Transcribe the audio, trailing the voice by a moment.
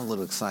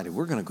little excited.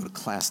 We're going to go to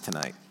class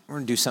tonight. We're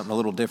going to do something a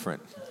little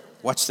different.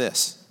 Watch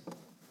this.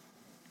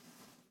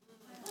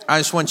 I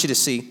just want you to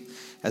see,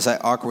 as I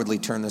awkwardly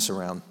turn this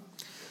around,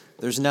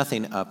 there's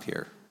nothing up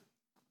here.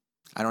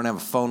 I don't have a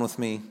phone with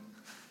me.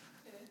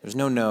 There's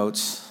no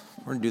notes.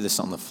 We're going to do this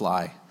on the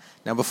fly.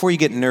 Now, before you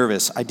get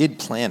nervous, I did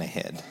plan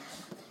ahead.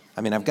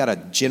 I mean, I've got a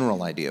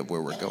general idea of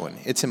where we're going.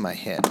 It's in my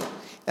head.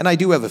 And I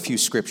do have a few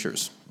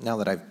scriptures, now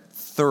that I've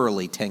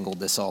thoroughly tangled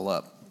this all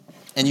up.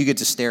 And you get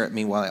to stare at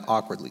me while I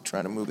awkwardly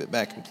try to move it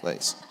back in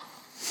place.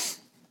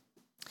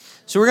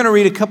 So we're going to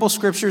read a couple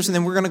scriptures, and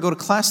then we're going to go to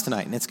class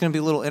tonight, and it's going to be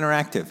a little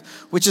interactive,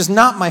 which is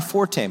not my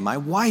forte. My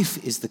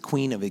wife is the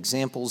queen of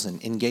examples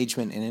and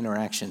engagement and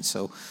interaction,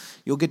 so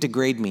you'll get to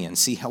grade me and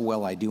see how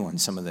well I do on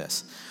some of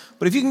this.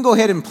 But if you can go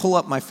ahead and pull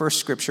up my first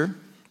scripture,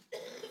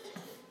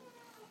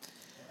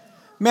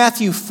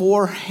 Matthew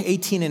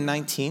 4:18 and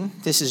 19.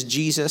 This is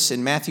Jesus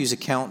in Matthew's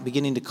account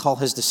beginning to call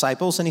his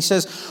disciples. And he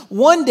says,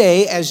 one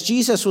day as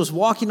Jesus was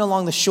walking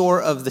along the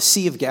shore of the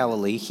Sea of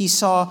Galilee, he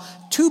saw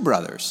two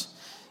brothers,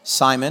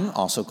 Simon,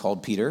 also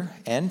called Peter,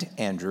 and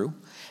Andrew.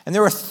 And they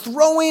were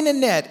throwing a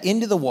net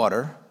into the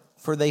water,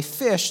 for they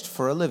fished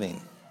for a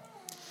living.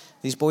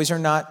 These boys are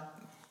not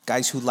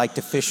guys who like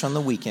to fish on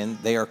the weekend.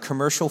 They are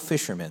commercial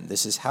fishermen.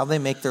 This is how they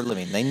make their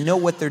living. They know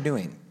what they're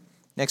doing.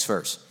 Next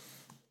verse.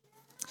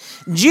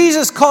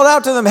 Jesus called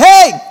out to them,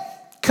 hey,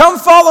 come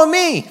follow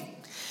me,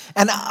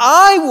 and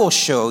I will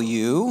show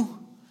you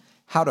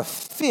how to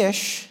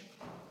fish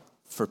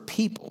for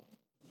people.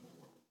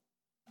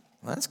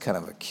 Well, that's kind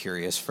of a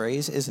curious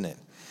phrase, isn't it?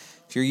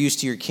 If you're used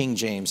to your King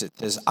James, it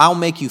says, I'll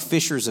make you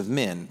fishers of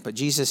men. But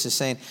Jesus is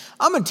saying,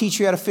 I'm going to teach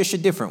you how to fish a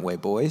different way,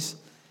 boys.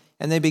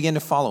 And they begin to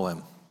follow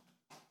him.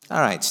 All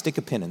right, stick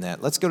a pin in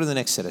that. Let's go to the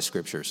next set of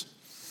scriptures.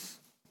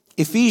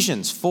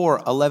 Ephesians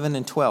 4:11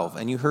 and 12,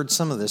 and you heard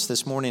some of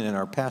this morning in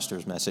our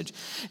pastor's message.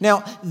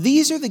 Now,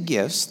 these are the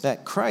gifts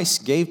that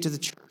Christ gave to the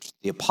church,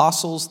 the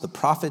apostles, the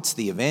prophets,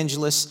 the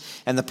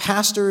evangelists, and the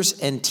pastors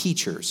and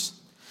teachers.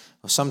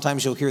 Well,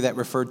 sometimes you'll hear that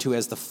referred to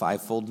as the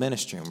fivefold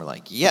ministry, and we're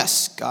like,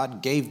 yes,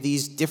 God gave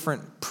these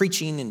different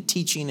preaching and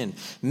teaching and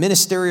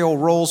ministerial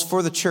roles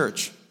for the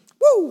church.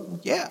 Woo,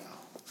 yeah.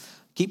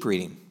 Keep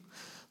reading.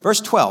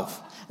 Verse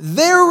 12,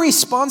 their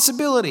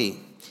responsibility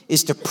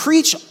is to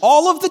preach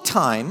all of the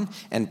time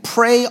and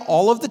pray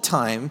all of the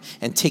time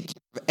and take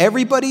care of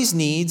everybody's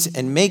needs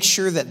and make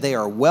sure that they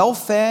are well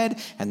fed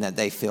and that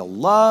they feel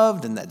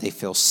loved and that they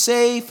feel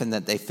safe and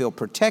that they feel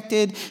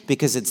protected,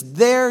 because it's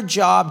their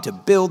job to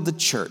build the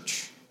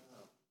church.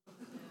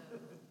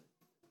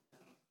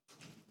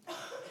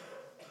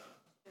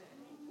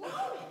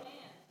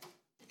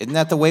 Isn't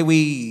that the way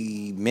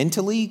we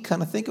mentally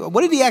kind of think of it?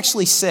 What did he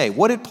actually say?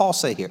 What did Paul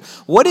say here?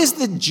 What is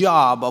the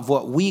job of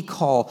what we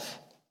call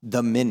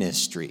the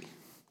ministry?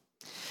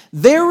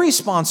 Their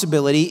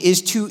responsibility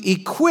is to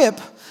equip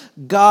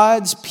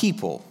God's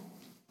people.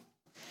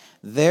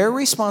 Their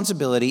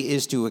responsibility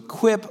is to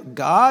equip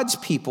God's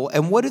people.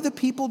 And what do the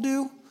people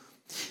do?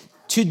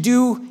 To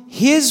do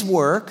his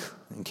work.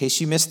 In case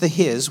you missed the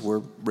his,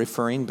 we're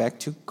referring back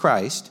to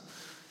Christ.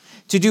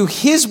 To do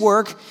his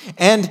work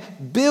and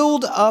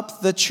build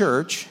up the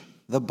church,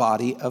 the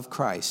body of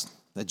Christ.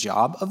 The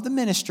job of the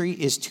ministry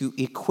is to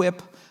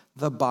equip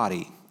the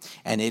body.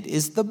 And it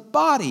is the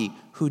body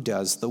who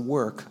does the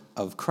work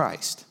of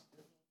Christ.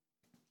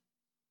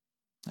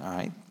 All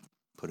right,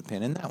 put a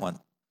pin in that one.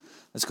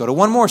 Let's go to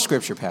one more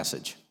scripture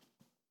passage.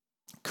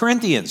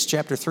 Corinthians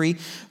chapter 3,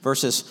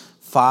 verses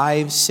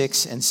 5,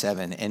 6, and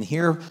 7. And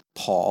here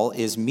Paul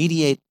is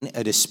mediating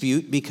a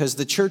dispute because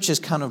the church is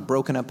kind of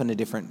broken up into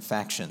different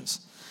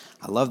factions.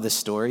 I love this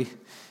story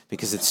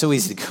because it's so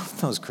easy to go,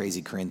 those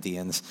crazy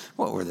Corinthians,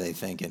 what were they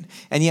thinking?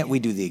 And yet we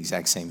do the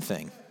exact same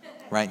thing.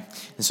 Right?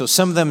 And so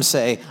some of them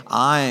say,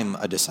 I'm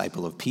a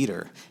disciple of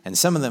Peter. And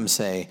some of them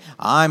say,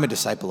 I'm a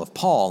disciple of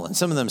Paul. And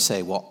some of them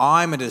say, well,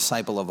 I'm a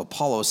disciple of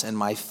Apollos. And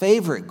my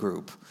favorite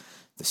group,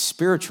 the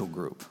spiritual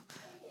group,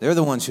 they're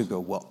the ones who go,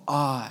 well,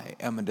 I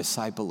am a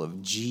disciple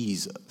of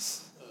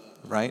Jesus.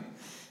 Right?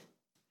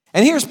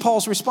 And here's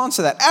Paul's response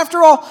to that.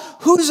 After all,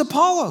 who's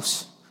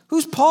Apollos?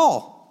 Who's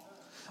Paul?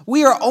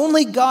 We are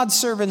only God's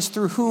servants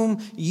through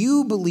whom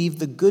you believe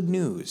the good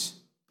news.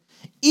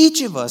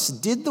 Each of us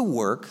did the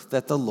work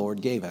that the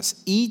Lord gave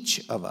us.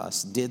 Each of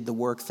us did the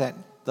work that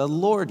the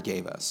Lord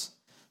gave us.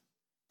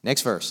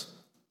 Next verse.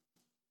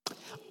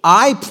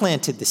 I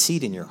planted the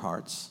seed in your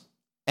hearts,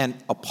 and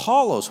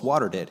Apollos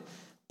watered it,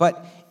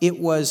 but it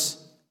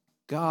was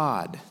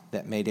God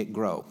that made it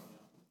grow.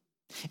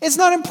 It's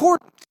not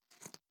important.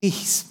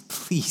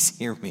 Please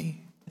hear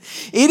me.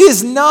 It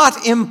is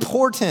not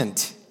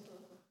important.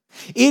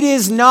 It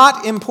is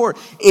not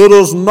important. It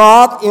is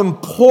not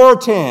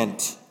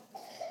important.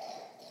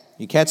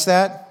 You catch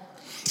that?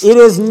 It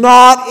is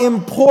not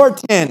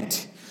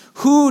important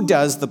who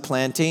does the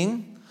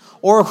planting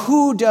or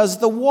who does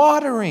the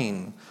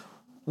watering.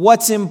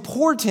 What's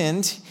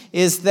important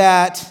is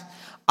that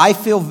I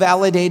feel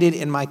validated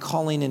in my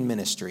calling in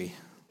ministry.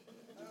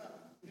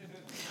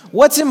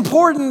 What's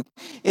important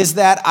is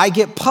that I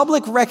get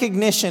public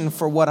recognition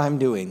for what I'm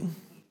doing.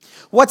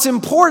 What's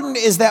important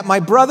is that my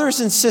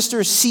brothers and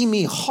sisters see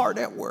me hard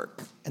at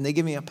work, and they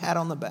give me a pat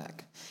on the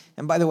back.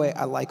 And by the way,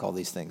 I like all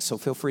these things, so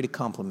feel free to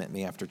compliment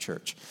me after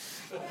church.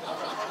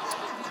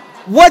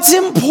 What's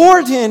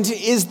important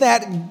is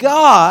that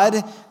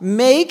God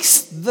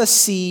makes the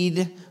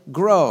seed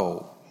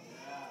grow.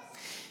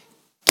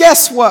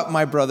 Guess what,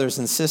 my brothers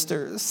and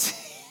sisters?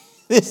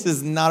 This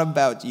is not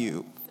about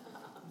you.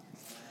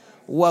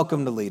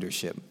 Welcome to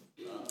leadership.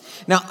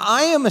 Now,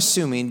 I am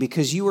assuming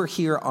because you are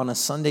here on a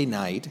Sunday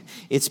night,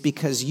 it's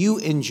because you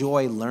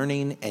enjoy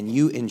learning and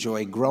you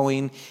enjoy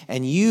growing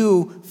and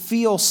you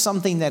feel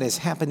something that is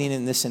happening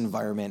in this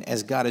environment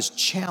as God is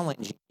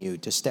challenging you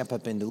to step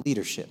up into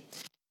leadership.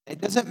 It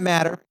doesn't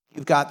matter if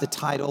you've got the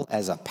title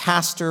as a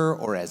pastor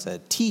or as a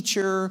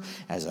teacher,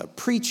 as a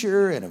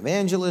preacher, an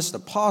evangelist,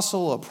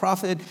 apostle, a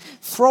prophet.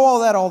 Throw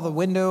all that out the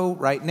window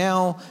right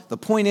now. The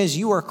point is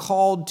you are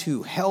called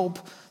to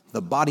help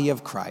the body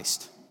of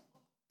Christ.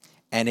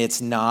 And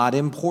it's not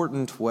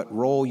important what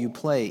role you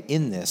play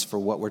in this for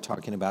what we're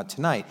talking about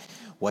tonight.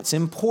 What's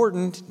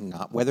important,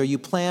 not whether you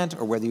plant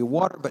or whether you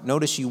water, but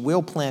notice you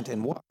will plant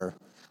and water.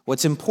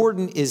 What's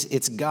important is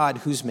it's God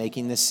who's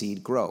making the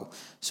seed grow.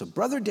 So,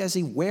 Brother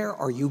Desi, where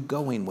are you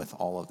going with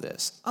all of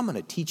this? I'm going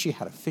to teach you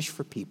how to fish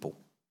for people.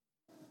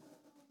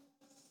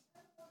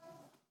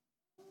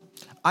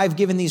 I've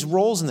given these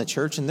roles in the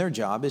church, and their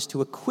job is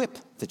to equip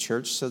the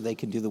church so they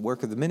can do the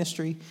work of the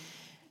ministry.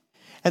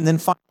 And then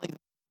finally,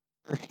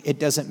 it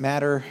doesn't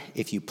matter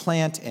if you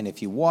plant and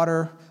if you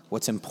water.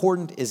 What's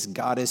important is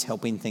God is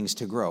helping things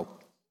to grow.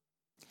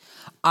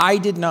 I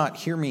did not,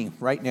 hear me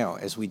right now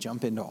as we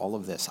jump into all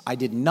of this, I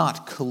did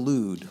not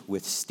collude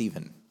with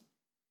Stephen.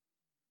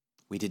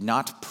 We did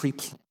not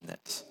pre-plan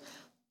this.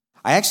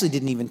 I actually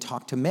didn't even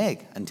talk to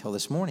Meg until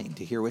this morning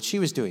to hear what she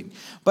was doing.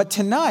 But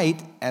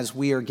tonight, as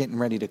we are getting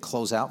ready to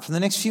close out, for the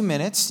next few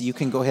minutes, you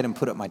can go ahead and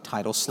put up my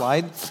title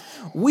slide.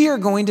 We are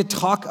going to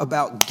talk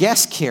about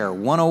Guest Care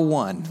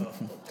 101.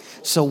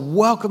 So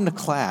welcome to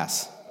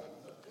class.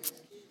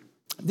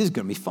 This is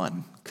going to be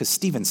fun because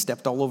Stephen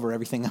stepped all over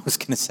everything I was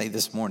going to say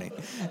this morning.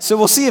 So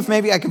we'll see if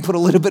maybe I can put a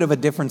little bit of a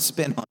different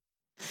spin on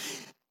it.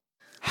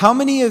 How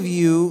many of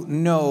you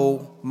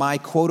know my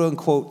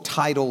quote-unquote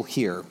title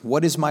here?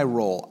 What is my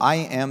role? I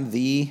am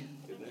the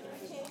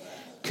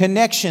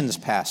Connections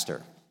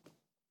Pastor.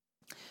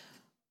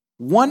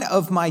 One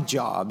of my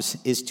jobs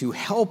is to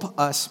help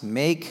us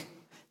make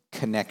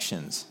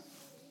connections.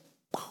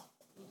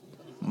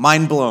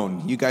 Mind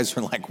blown. You guys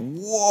are like,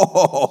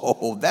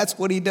 whoa, that's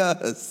what he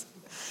does.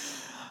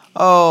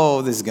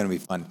 Oh, this is going to be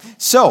fun.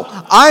 So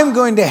I'm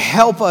going to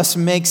help us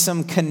make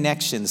some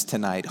connections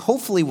tonight.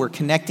 Hopefully we're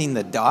connecting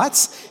the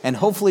dots, and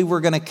hopefully we're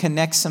going to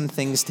connect some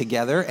things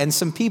together and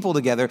some people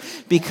together,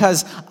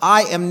 because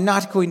I am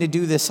not going to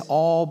do this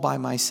all by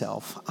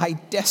myself. I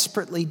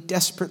desperately,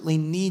 desperately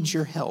need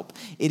your help.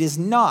 It is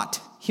not,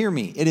 hear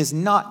me, it is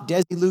not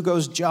Desi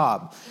Lugo's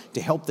job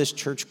to help this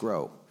church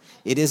grow.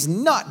 It is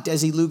not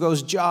Desi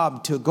Lugo's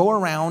job to go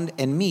around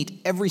and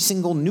meet every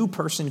single new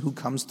person who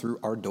comes through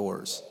our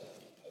doors.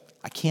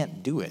 I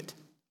can't do it.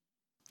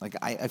 Like,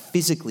 I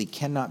physically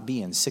cannot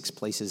be in 6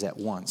 places at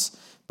once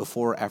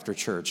before or after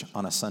church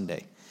on a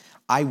Sunday.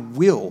 I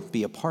will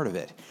be a part of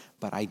it,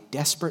 but I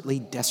desperately,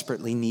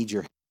 desperately need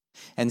your help.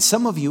 And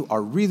some of you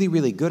are really,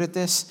 really good at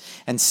this,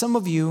 and some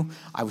of you,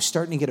 I was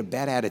starting to get a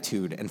bad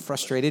attitude and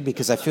frustrated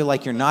because I feel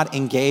like you're not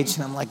engaged,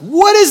 and I'm like,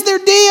 what is their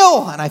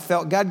deal? And I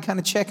felt God kind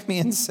of check me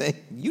and say,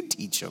 you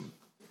teach them.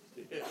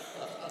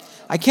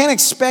 I can't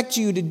expect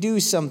you to do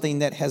something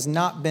that has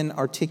not been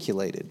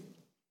articulated.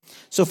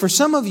 So for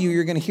some of you,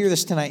 you're going to hear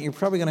this tonight, and you're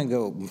probably going to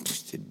go,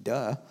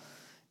 duh.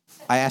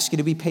 I ask you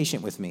to be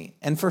patient with me.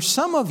 And for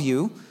some of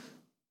you,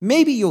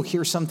 maybe you'll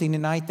hear something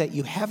tonight that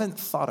you haven't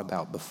thought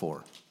about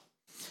before.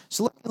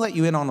 So let me let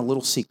you in on a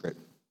little secret.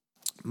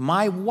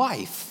 My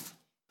wife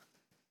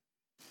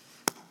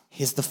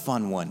is the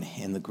fun one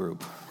in the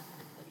group.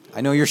 I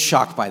know you're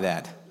shocked by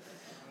that.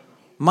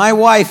 My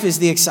wife is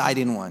the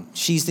exciting one.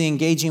 She's the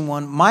engaging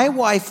one. My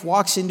wife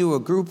walks into a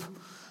group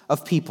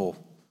of people.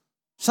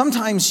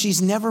 Sometimes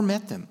she's never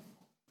met them.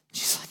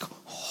 She's like,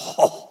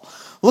 oh,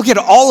 look at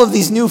all of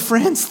these new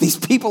friends, these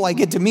people I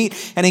get to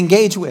meet and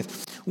engage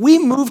with. We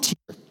moved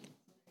here.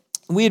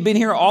 We had been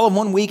here all of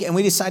 1 week, and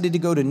we decided to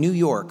go to New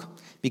York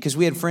because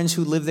we had friends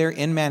who lived there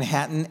in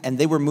Manhattan, and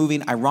they were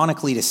moving,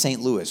 ironically, to St.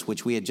 Louis,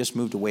 which we had just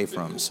moved away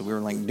from. So we were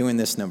like doing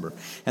this number.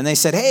 And they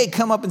said, hey,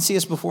 come up and see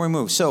us before we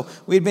move. So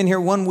we had been here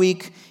 1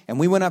 week, and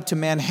we went up to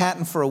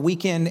Manhattan for a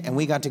weekend, and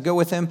we got to go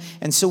with them.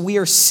 And so we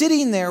are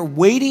sitting there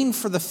waiting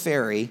for the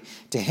ferry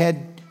to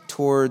head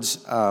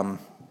towards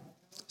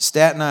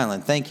Staten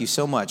Island. Thank you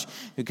so much.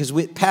 Because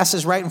it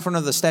passes right in front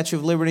of the Statue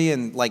of Liberty,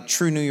 and like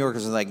true New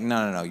Yorkers are like,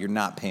 no, you're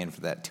not paying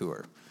for that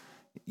tour.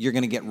 You're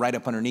going to get right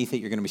up underneath it.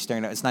 You're going to be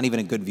staring at it. It's not even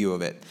a good view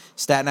of it.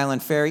 Staten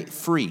Island Ferry,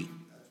 free.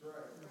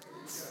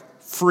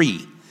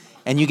 Free.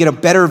 And you get a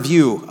better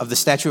view of the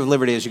Statue of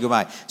Liberty as you go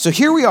by. So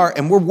here we are,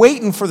 and we're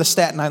waiting for the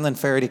Staten Island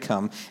Ferry to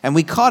come. And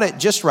we caught it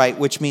just right,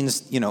 which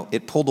means,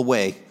 it pulled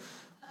away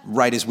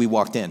right as we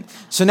walked in.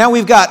 So now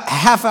we've got a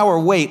half-hour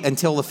wait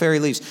until the ferry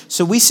leaves.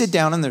 So we sit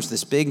down, and there's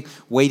this big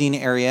waiting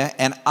area,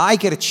 and I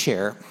get a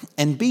chair,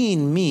 and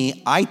being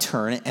me, I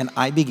turn, and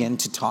I begin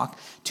to talk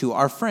to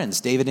our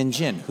friends, David and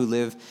Jen, who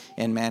live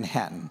in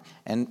Manhattan.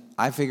 And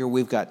I figure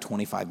we've got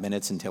 25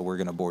 minutes until we're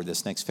going to board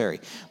this next ferry.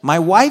 My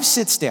wife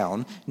sits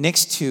down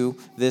next to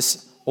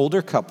this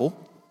older couple,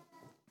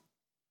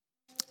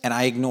 and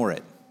I ignore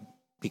it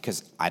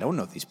because I don't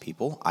know these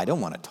people. I don't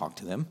want to talk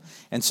to them.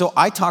 And so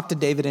I talk to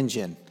David and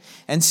Jen.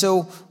 And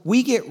so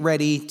we get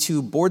ready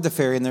to board the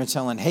ferry, and they're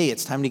telling, hey,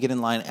 it's time to get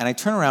in line. And I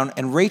turn around,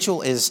 and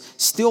Rachel is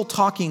still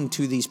talking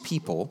to these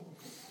people.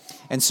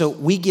 And so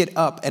we get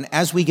up, and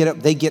as we get up,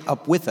 they get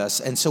up with us.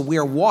 And so we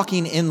are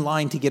walking in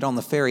line to get on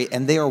the ferry,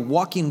 and they are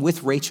walking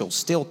with Rachel,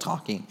 still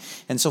talking.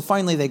 And so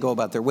finally they go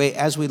about their way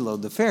as we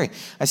load the ferry.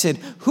 I said,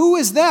 who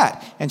is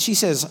that? And she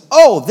says,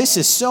 oh, this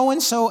is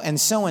so-and-so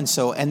and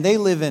so-and-so, and they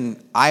live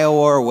in Iowa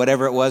or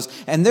whatever it was,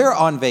 and they're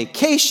on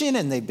vacation,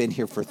 and they've been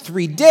here for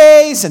 3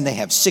 days, and they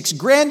have 6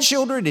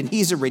 grandchildren, and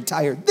he's a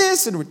retired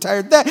this and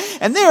retired that,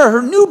 and they are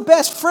her new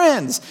best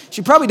friends.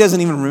 She probably doesn't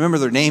even remember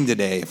their name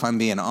today, if I'm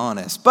being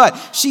honest, but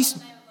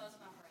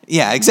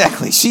yeah,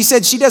 exactly. She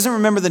said she doesn't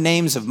remember the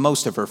names of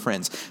most of her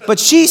friends. But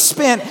she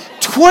spent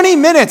 20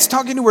 minutes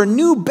talking to her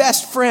new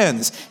best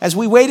friends as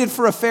we waited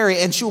for a ferry,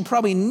 and she will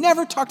probably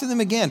never talk to them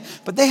again.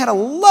 But they had a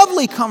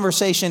lovely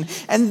conversation,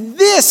 and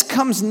this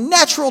comes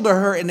natural to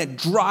her, and it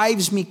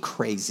drives me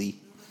crazy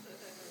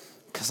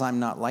because I'm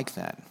not like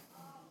that.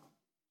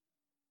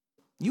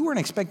 You weren't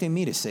expecting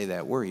me to say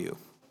that, were you?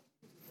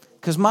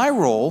 Because my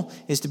role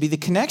is to be the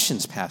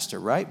connections pastor,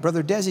 right?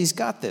 Brother Desi's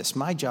got this.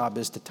 My job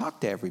is to talk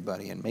to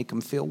everybody and make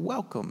them feel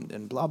welcomed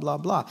and blah, blah,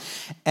 blah.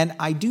 And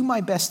I do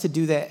my best to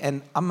do that,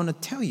 and I'm going to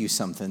tell you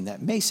something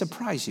that may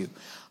surprise you.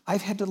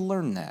 I've had to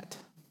learn that.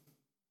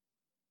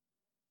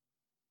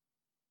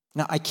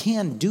 Now, I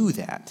can do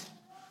that,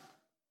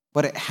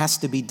 but it has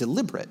to be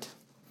deliberate.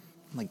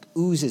 Like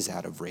oozes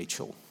out of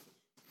Rachel.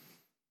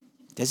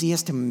 Desi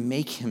has to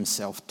make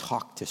himself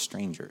talk to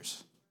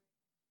strangers.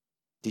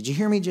 Did you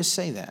hear me just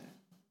say that?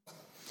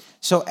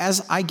 So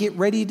as I get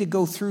ready to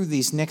go through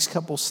these next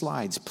couple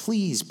slides,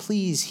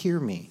 please hear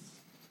me.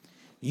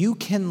 You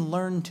can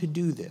learn to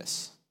do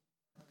this.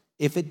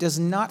 If it does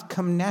not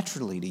come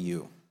naturally to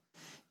you,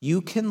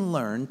 you can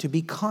learn to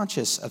be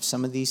conscious of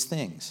some of these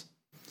things.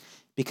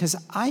 Because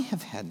I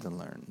have had to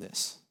learn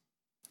this.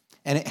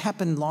 And it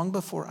happened long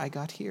before I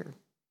got here.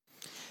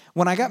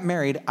 When I got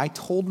married, I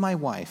told my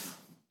wife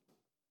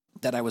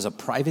that I was a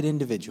private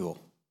individual.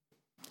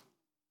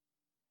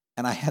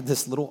 And I had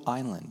this little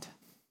island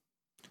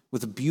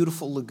with a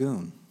beautiful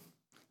lagoon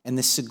and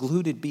this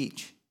secluded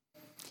beach.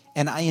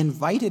 And I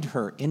invited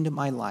her into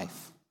my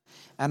life.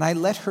 And I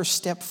let her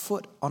step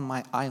foot on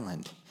my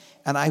island.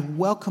 And I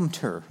welcomed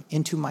her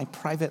into my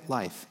private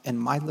life and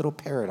my little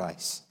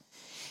paradise.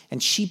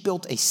 And she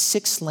built a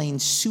 6-lane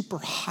super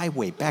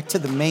highway back to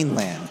the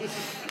mainland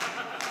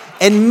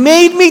and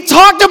made me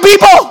talk to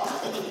people.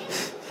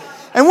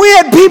 And we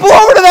had people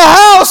over to the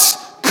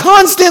house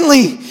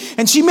constantly.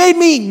 And she made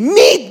me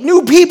meet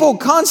new people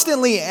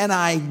constantly. And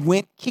I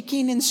went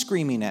kicking and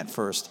screaming at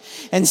first.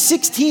 And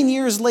 16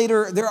 years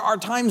later, there are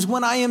times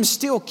when I am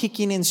still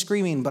kicking and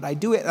screaming. But I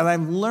do it, and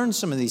I've learned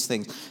some of these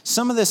things.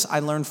 Some of this I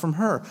learned from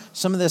her.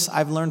 Some of this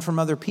I've learned from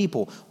other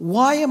people.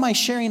 Why am I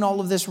sharing all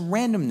of this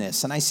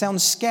randomness? And I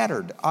sound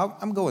scattered.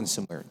 I'm going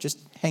somewhere. Just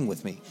hang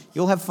with me.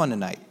 You'll have fun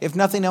tonight. If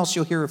nothing else,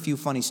 you'll hear a few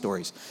funny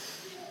stories.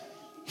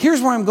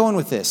 Here's where I'm going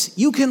with this.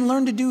 You can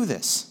learn to do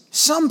this.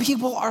 Some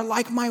people are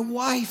like my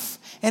wife.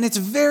 And it's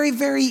very,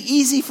 very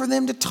easy for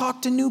them to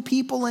talk to new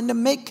people and to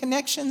make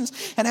connections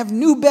and have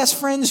new best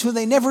friends who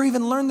they never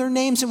even learn their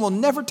names and will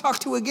never talk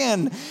to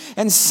again.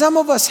 And some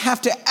of us have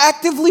to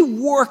actively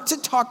work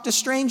to talk to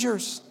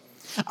strangers.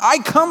 I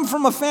come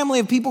from a family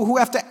of people who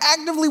have to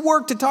actively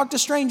work to talk to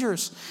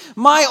strangers.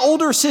 My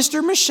older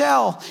sister,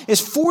 Michelle, is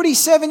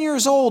 47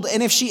 years old,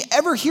 and if she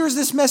ever hears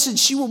this message,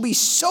 she will be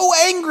so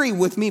angry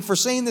with me for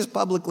saying this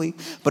publicly,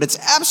 but it's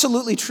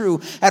absolutely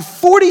true. At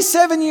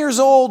 47 years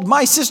old,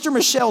 my sister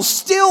Michelle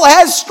still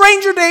has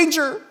stranger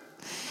danger.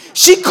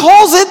 She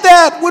calls it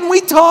that when we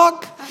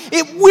talk.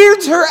 It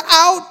weirds her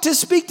out to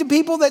speak to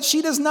people that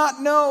she does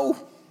not know.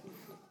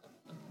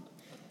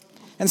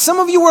 And some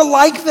of you are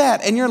like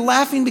that, and you're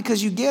laughing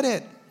because you get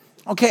it.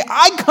 Okay,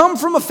 I come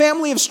from a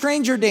family of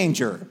stranger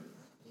danger.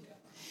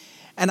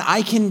 And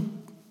I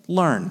can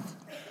learn,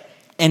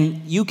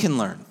 and you can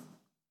learn.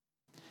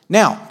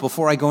 Now,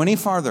 before I go any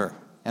farther,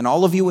 and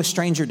all of you with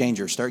stranger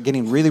danger start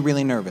getting really,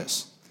 really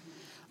nervous,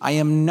 I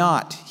am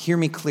not, hear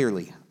me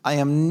clearly, I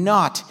am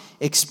not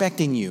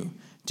expecting you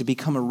to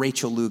become a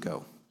Rachel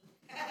Lugo.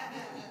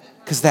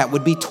 Because that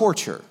would be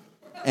torture,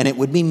 and it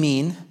would be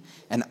mean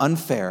and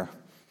unfair.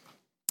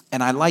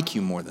 And I like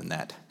you more than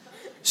that.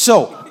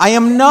 So I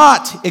am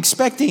not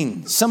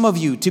expecting some of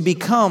you to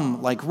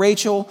become like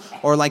Rachel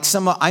or like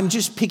I'm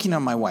just picking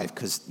on my wife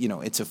because,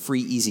 it's a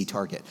free, easy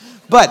target.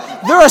 But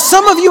there are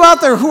some of you out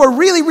there who are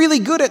really, really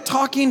good at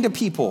talking to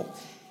people.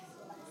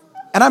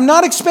 And I'm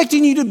not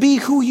expecting you to be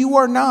who you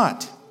are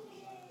not.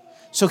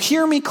 So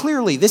hear me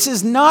clearly. This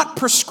is not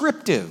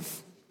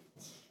prescriptive.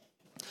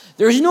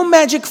 There is no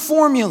magic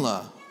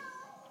formula.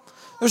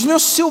 There's no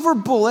silver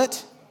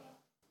bullet.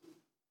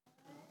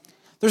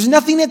 There's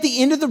nothing at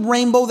the end of the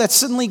rainbow that's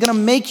suddenly going to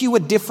make you a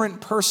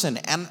different person.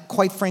 And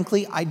quite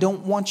frankly, I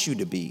don't want you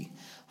to be.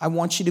 I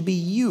want you to be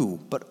you.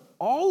 But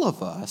all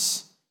of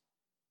us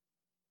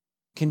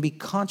can be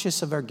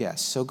conscious of our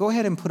guests. So go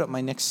ahead and put up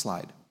my next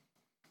slide.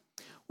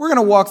 We're going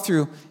to walk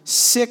through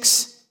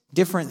 6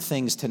 different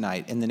things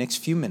tonight in the next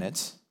few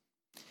minutes.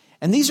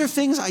 And these are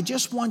things I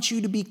just want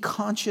you to be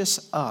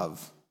conscious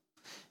of.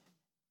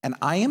 And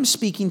I am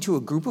speaking to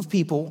a group of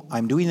people.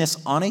 I'm doing this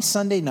on a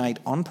Sunday night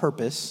on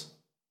purpose,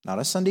 not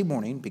a Sunday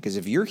morning, because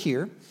if you're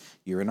here,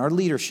 you're in our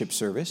leadership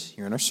service,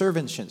 you're in our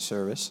servantship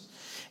service,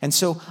 and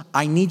so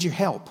I need your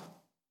help.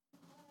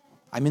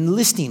 I'm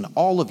enlisting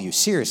all of you,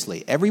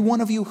 seriously, every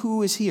one of you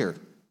who is here.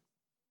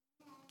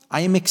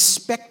 I am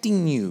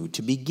expecting you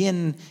to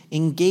begin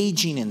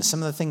engaging in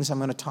some of the things I'm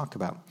going to talk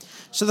about.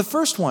 So the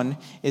first one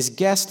is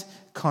guest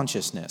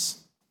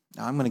consciousness.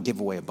 Now, I'm going to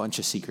give away a bunch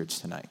of secrets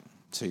tonight.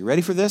 So you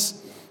ready for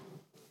this?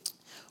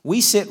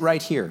 We sit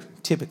right here,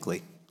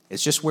 typically.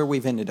 It's just where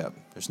we've ended up.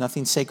 There's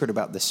nothing sacred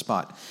about this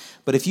spot.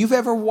 But if you've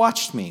ever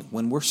watched me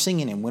when we're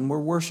singing and when we're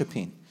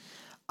worshiping,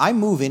 I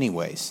move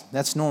anyways.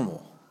 That's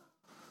normal.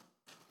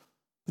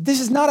 But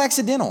this is not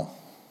accidental.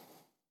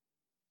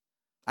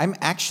 I'm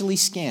actually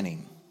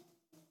scanning.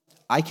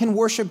 I can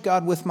worship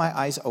God with my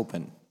eyes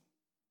open.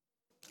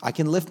 I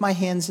can lift my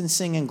hands and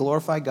sing and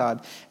glorify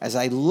God as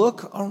I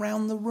look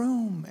around the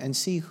room and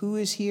see who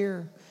is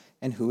here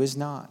and who is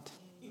not.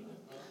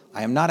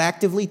 I am not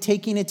actively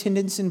taking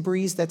attendance and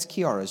breeze. That's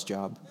Kiara's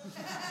job.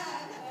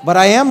 But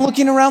I am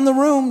looking around the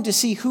room to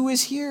see who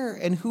is here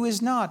and who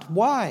is not.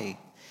 Why?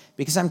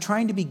 Because I'm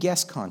trying to be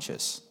guest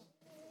conscious.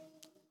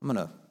 I'm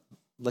going to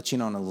let you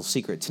know on a little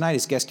secret. Tonight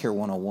is Guest Care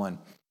 101.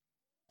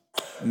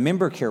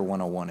 Member Care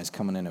 101 is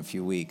coming in a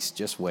few weeks.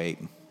 Just wait.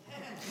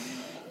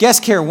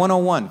 Guest Care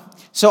 101.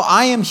 So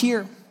I am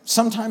here.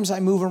 Sometimes I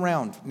move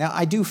around. Now,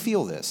 I do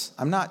feel this.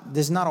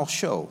 This is not all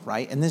show,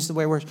 right? And this is the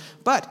way we're...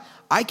 But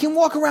I can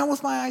walk around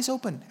with my eyes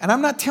open. And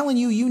I'm not telling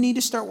you need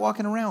to start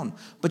walking around.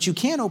 But you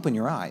can open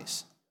your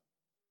eyes.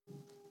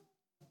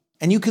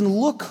 And you can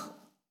look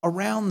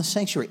around the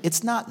sanctuary.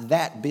 It's not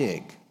that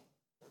big.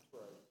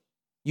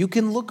 You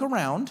can look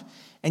around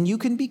and you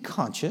can be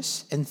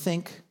conscious and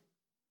think,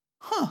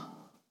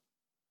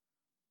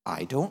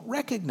 I don't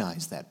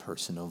recognize that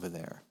person over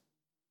there.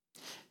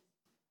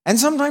 And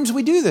sometimes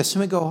we do this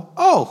and we go,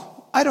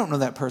 oh, I don't know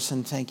that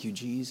person. Thank you,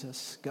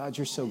 Jesus. God,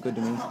 you're so good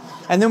to me.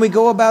 And then we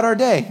go about our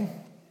day.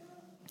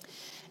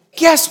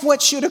 Guess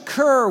what should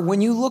occur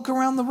when you look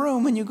around the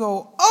room and you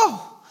go,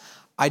 oh,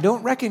 I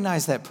don't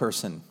recognize that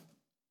person.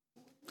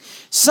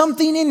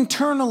 Something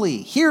internally,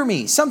 hear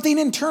me, something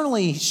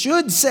internally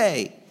should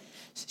say,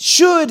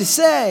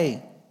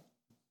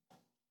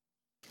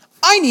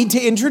 I need to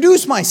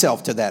introduce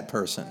myself to that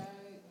person.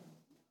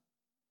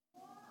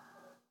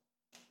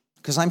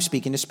 Because I'm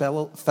speaking to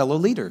fellow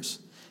leaders.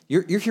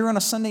 You're here on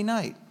a Sunday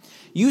night.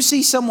 You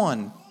see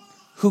someone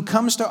who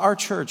comes to our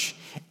church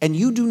and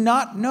you do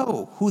not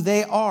know who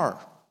they are.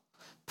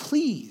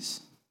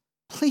 Please,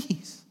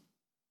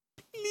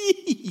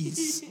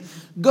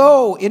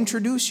 go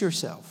introduce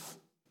yourself.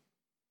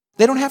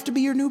 They don't have to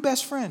be your new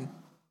best friend.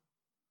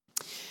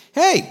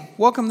 Hey,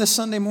 welcome this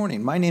Sunday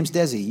morning. My name's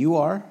Desi. You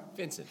are?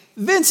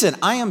 Vincent,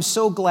 I am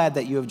so glad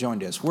that you have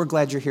joined us. We're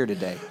glad you're here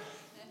today.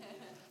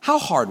 How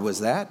hard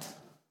was that?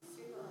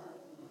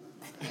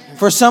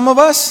 For some of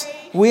us,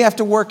 we have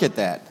to work at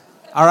that.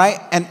 All right?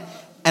 And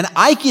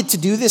I get to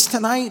do this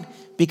tonight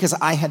because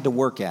I had to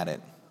work at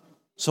it.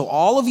 So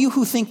all of you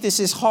who think this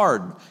is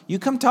hard, you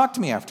come talk to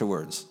me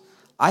afterwards.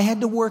 I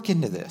had to work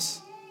into this.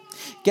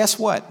 Guess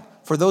what?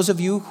 For those of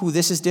you who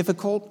this is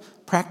difficult,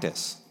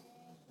 practice.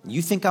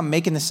 You think I'm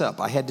making this up.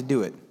 I had to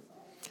do it.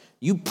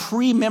 You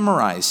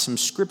pre-memorize some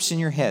scripts in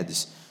your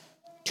heads.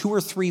 2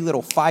 or 3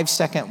 little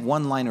 5-second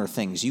one-liner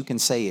things you can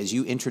say as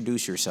you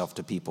introduce yourself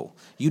to people.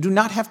 You do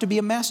not have to be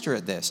a master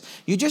at this.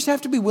 You just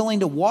have to be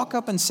willing to walk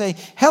up and say,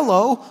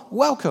 hello,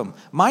 welcome.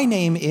 My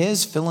name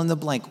is fill in the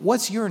blank.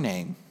 What's your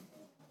name?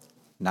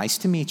 Nice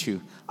to meet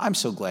you. I'm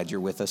so glad you're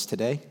with us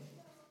today.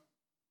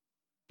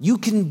 You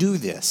can do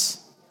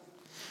this,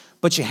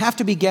 but you have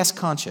to be guest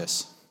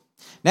conscious.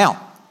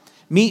 Now,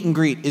 meet and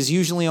greet is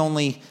usually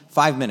only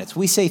 5 minutes.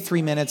 We say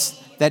 3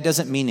 minutes. That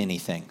doesn't mean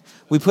anything.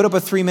 We put up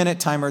a 3-minute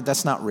timer.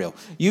 That's not real.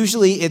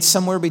 Usually it's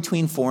somewhere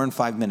between 4 and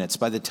 5 minutes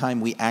by the time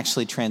we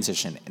actually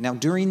transition. Now,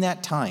 during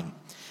that time,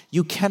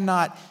 you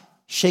cannot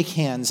shake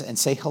hands and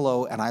say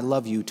hello and I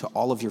love you to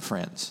all of your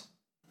friends.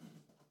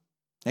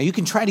 Now, you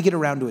can try to get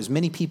around to as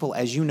many people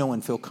as you know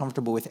and feel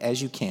comfortable with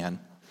as you can.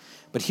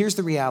 But here's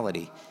the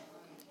reality.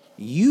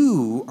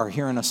 You are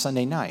here on a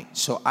Sunday night,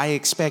 so I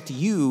expect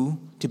you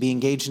to be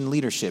engaged in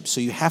leadership, so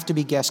you have to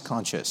be guest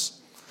conscious.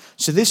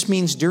 So this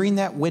means during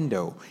that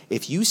window,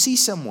 if you see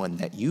someone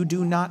that you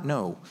do not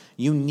know,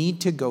 you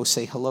need to go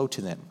say hello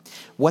to them.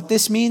 What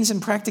this means in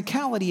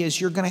practicality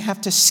is you're going to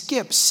have to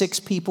skip 6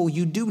 people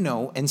you do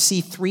know and see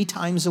 3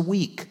 times a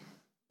week.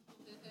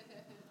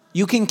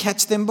 You can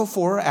catch them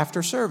before or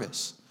after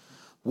service.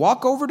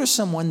 Walk over to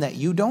someone that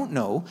you don't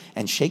know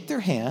and shake their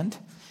hand.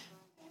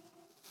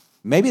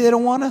 Maybe they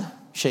don't want to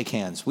shake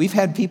hands. We've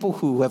had people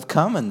who have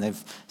come and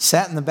they've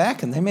sat in the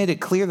back and they made it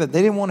clear that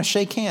they didn't want to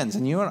shake hands.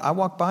 And you know what? I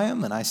walk by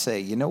them and I say,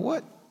 you know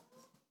what?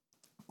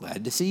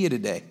 Glad to see you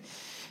today.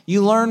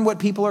 You learn what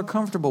people are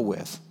comfortable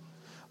with.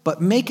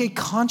 But make a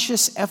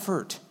conscious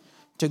effort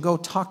to go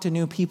talk to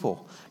new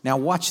people. Now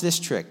watch this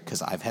trick,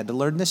 because I've had to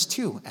learn this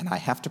too, and I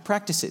have to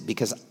practice it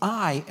because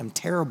I am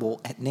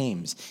terrible at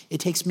names. It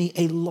takes me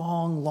a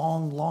long,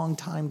 long, long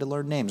time to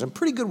learn names. I'm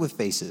pretty good with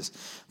faces,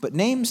 but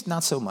names,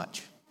 not so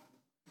much.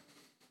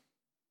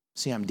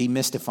 See, I'm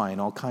demystifying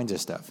all kinds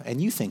of stuff, and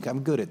you think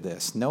I'm good at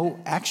this. No,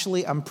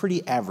 actually, I'm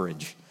pretty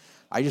average.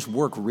 I just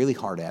work really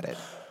hard at it.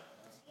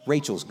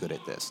 Rachel's good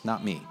at this,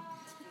 not me.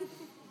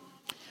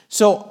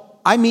 So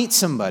I meet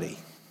somebody,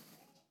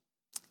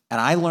 and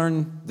I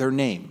learn their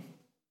name.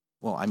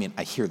 Well, I mean,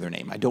 I hear their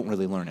name. I don't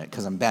really learn it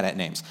because I'm bad at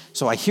names.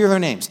 So I hear their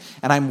names,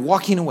 and I'm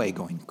walking away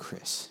going,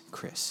 Chris,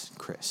 Chris,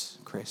 Chris,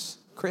 Chris,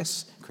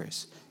 Chris,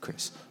 Chris,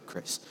 Chris,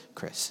 Chris,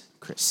 Chris,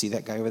 Chris. See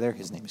that guy over there?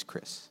 His name is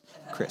Chris.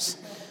 Chris.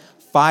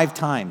 5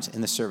 times in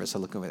the service, I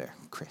look over there.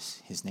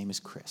 Chris. His name is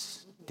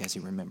Chris.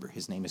 Desi, remember,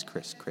 his name is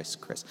Chris, Chris,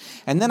 Chris.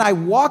 And then I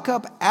walk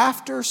up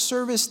after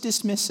service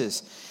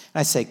dismisses,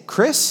 and I say,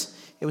 Chris,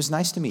 it was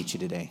nice to meet you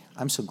today.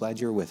 I'm so glad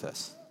you're with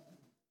us.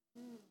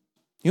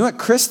 You know what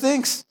Chris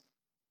thinks?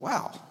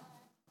 Wow,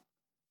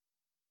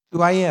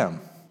 who I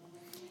am.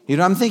 You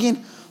know what I'm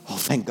thinking? Oh,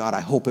 thank God, I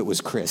hope it was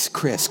Chris.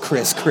 Chris,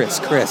 Chris, Chris,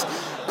 Chris,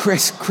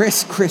 Chris,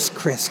 Chris, Chris,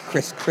 Chris,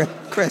 Chris, Chris,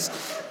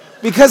 Chris.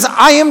 Because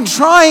I am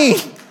trying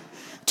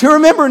to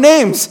remember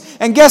names.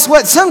 And guess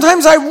what?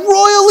 Sometimes I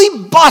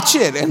royally botch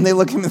it. And they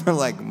look at me and they're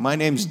like, my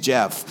name's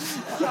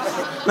Jeff.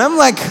 And I'm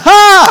like,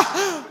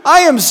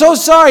 I am so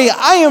sorry.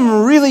 I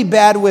am really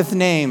bad with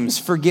names.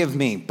 Forgive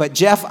me. But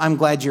Jeff, I'm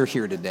glad you're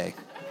here today.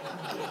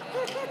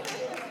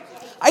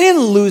 I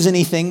didn't lose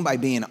anything by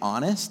being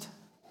honest.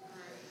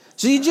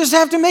 So you just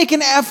have to make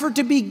an effort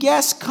to be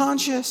guest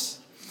conscious.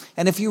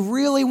 And if you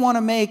really want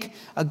to make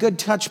a good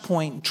touch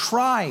point,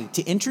 try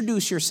to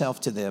introduce yourself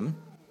to them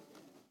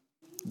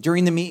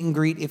during the meet and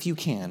greet if you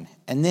can.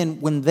 And then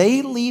when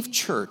they leave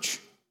church,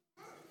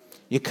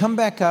 you come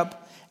back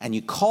up and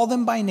you call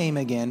them by name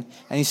again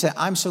and you say,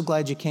 I'm so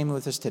glad you came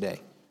with us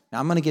today. Now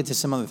I'm going to get to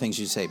some other things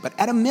you say, but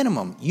at a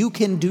minimum, you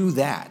can do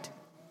that.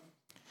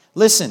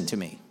 Listen to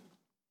me.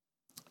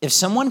 If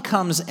someone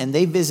comes and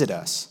they visit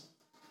us,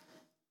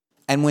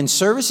 and when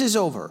service is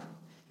over,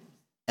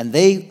 and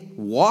they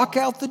walk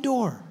out the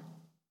door,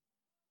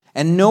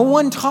 and no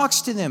one talks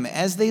to them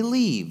as they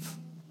leave,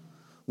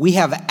 we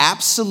have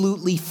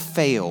absolutely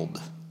failed.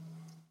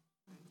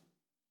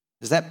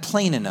 Is that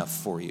plain enough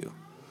for you?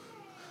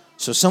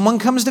 So someone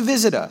comes to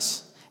visit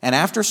us, and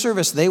after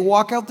service, they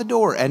walk out the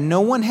door, and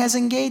no one has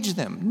engaged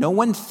them. No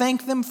one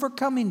thanked them for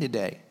coming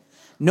today.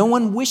 No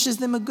one wishes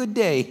them a good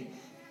day.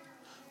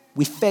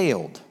 We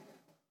failed.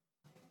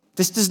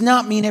 This does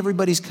not mean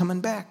everybody's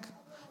coming back.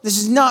 This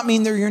does not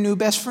mean they're your new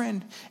best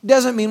friend. It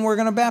doesn't mean we're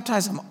going to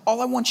baptize them. All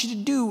I want you to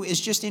do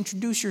is just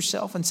introduce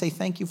yourself and say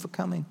thank you for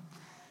coming.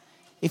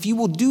 If you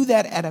will do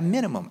that at a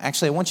minimum,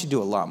 actually I want you to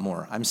do a lot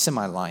more. I'm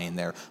semi-lying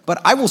there. But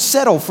I will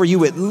settle for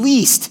you at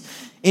least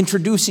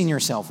introducing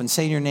yourself and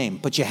saying your name.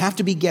 But you have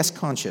to be guest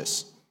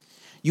conscious.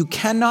 You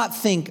cannot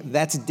think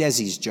that's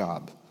Desi's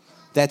job.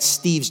 That's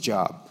Steve's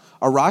job.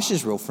 Arash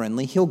is real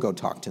friendly. He'll go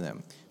talk to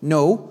them.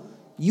 No,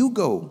 you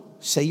go.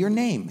 Say your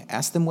name.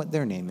 Ask them what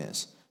their name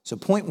is. So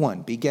point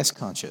 1, be guest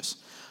conscious.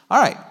 All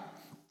right,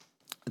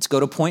 let's go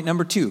to point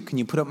number 2. Can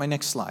you put up my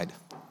next slide?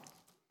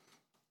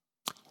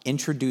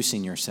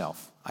 Introducing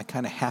yourself. I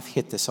kind of half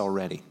hit this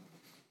already.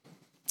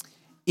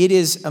 It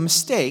is a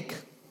mistake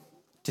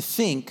to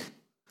think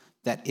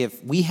that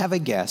if we have a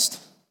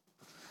guest,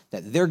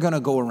 that they're going to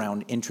go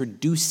around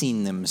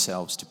introducing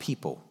themselves to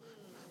people.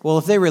 Well,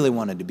 if they really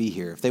wanted to be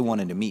here, if they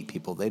wanted to meet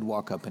people, they'd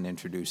walk up and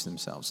introduce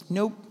themselves.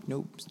 Nope,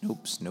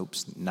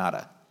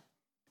 nada.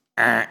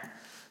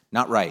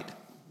 Not right.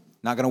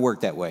 Not going to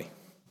work that way.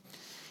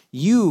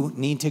 You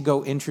need to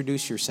go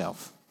introduce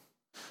yourself.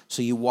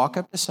 So you walk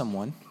up to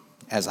someone,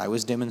 as I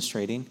was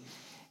demonstrating,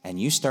 and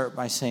you start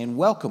by saying,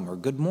 welcome, or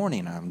good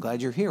morning, I'm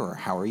glad you're here, or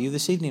how are you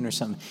this evening, or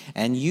something.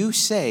 And you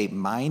say,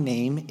 my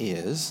name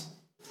is,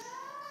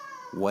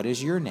 what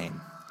is your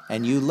name?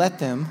 And you let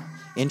them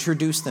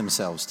introduce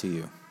themselves to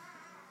you.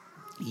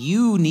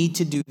 You need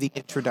to do the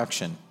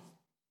introduction.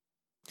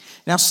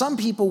 Now, some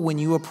people, when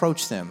you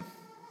approach them,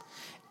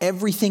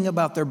 everything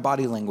about their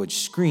body language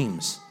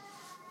screams.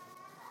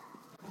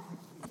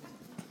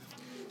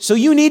 So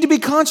you need to be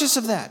conscious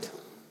of that.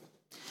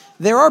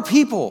 There are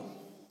people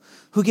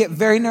who get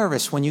very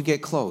nervous when you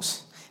get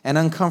close and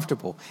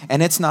uncomfortable,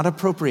 and it's not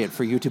appropriate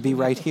for you to be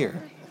right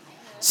here.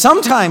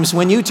 Sometimes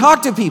when you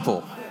talk to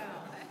people,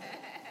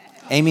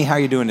 Amy, how are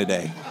you doing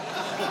today?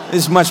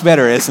 It's much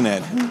better, isn't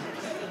it?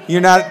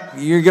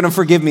 You're going to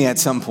forgive me at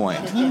some point.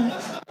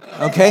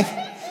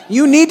 Okay?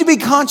 You need to be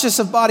conscious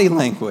of body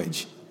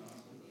language.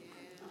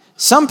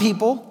 Some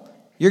people,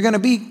 you're going to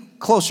be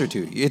closer to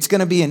you. It's going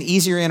to be an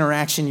easier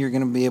interaction. You're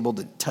going to be able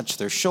to touch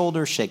their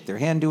shoulder, shake their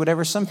hand, do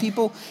whatever. Some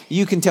people,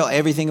 you can tell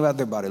everything about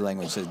their body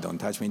language. Says, don't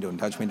touch me, don't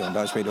touch me, don't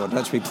touch me, don't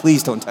touch me.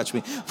 Please don't touch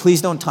me.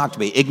 Please don't talk to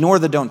me. Ignore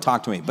the don't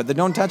talk to me. But the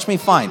don't touch me,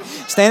 fine.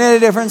 Stand at a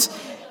difference.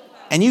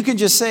 And you can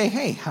just say,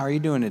 hey, how are you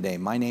doing today?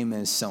 My name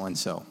is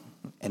so-and-so.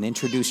 And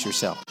introduce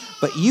yourself.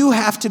 But you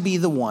have to be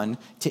the one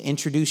to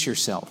introduce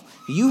yourself.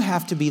 You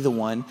have to be the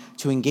one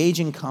to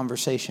engage in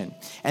conversation.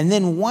 And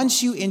then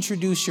once you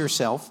introduce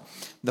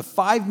yourself, the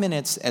 5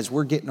 minutes as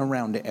we're getting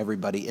around to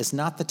everybody is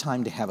not the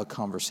time to have a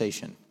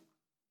conversation.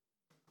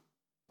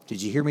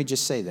 Did you hear me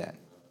just say that?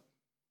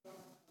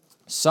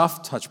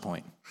 Soft touch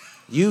point.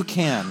 You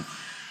can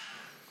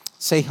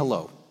say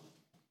hello.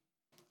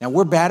 Now,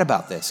 we're bad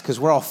about this because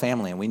we're all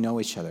family and we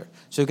know each other.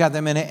 So we've got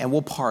that minute and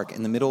we'll park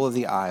in the middle of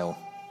the aisle.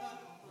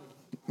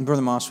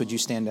 Brother Moss, would you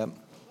stand up?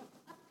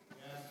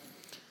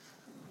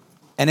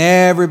 And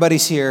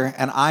everybody's here,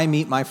 and I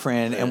meet my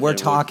friend, and we're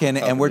talking,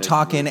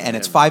 and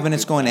it's 5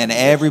 minutes going, and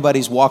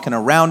everybody's walking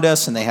around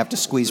us, and they have to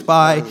squeeze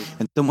by,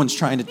 and someone's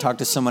trying to talk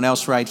to someone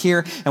else right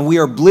here, and we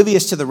are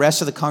oblivious to the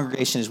rest of the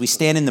congregation as we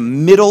stand in the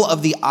middle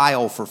of the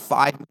aisle for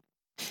 5 minutes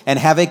and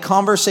have a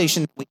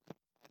conversation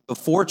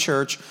before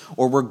church,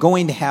 or we're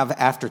going to have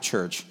after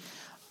church.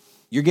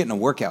 You're getting a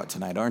workout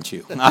tonight, aren't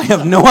you? I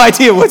have no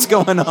idea what's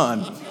going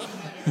on.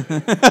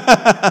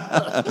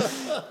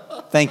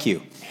 Thank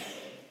you.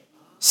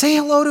 Say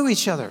hello to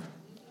each other.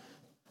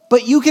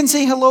 But you can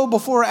say hello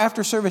before or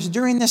after service.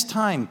 During this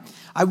time,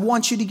 I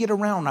want you to get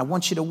around. I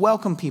want you to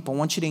welcome people. I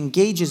want you to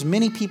engage as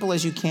many people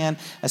as you can,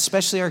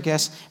 especially our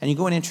guests, and you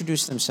go and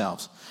introduce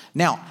themselves.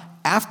 Now,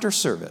 after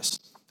service,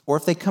 or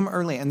if they come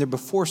early and they're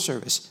before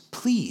service,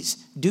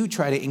 please do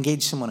try to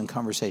engage someone in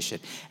conversation.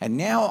 And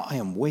now I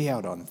am way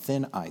out on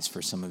thin ice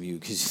for some of you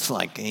because it's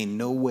like, ain't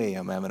no way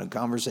I'm having a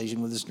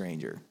conversation with a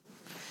stranger.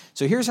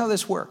 So here's how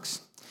this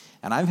works.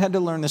 And I've had to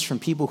learn this from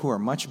people who are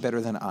much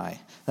better than I.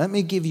 Let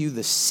me give you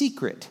the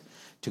secret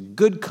to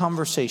good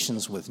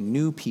conversations with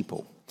new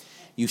people.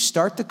 You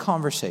start the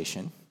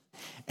conversation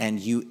and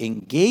you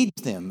engage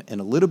them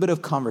in a little bit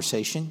of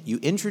conversation. You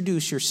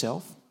introduce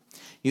yourself.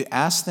 You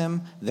ask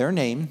them their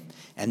name,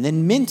 and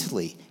then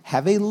mentally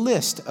have a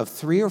list of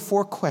 3 or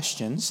 4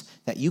 questions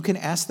that you can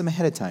ask them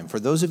ahead of time. For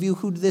those of you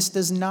who this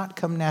does not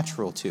come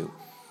natural to,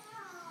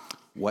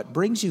 what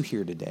brings you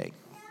here today?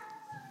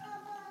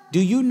 Do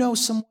you know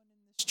someone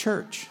in this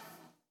church?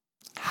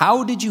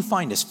 How did you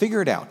find us?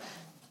 Figure it out.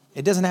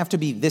 It doesn't have to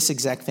be this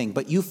exact thing,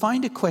 but you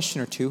find a question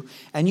or two,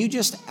 and you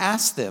just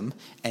ask them,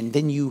 and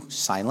then you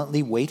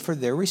silently wait for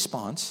their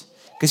response.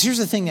 Because here's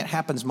the thing that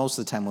happens most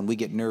of the time when we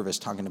get nervous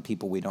talking to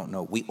people we don't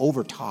know. We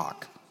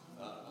overtalk.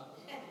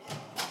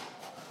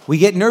 We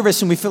get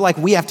nervous and we feel like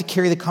we have to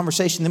carry the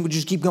conversation. Then we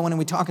just keep going and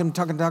we talk and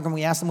talk and talk and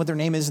we ask them what their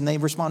name is and they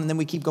respond and then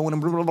we keep going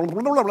and blah, blah, blah,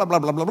 blah, blah, blah,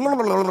 blah, blah,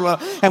 blah, blah,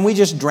 blah, and we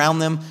just drown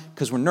them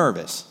because we're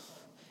nervous.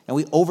 And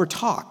we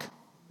overtalk.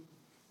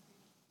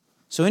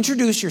 So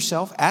introduce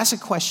yourself, ask a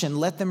question,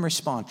 let them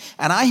respond.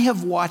 And I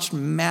have watched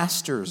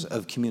masters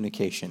of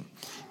communication,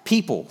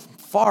 people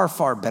far,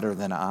 far better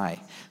than I,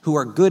 who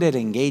are good at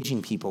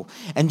engaging people.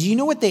 And do you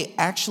know what they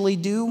actually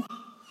do?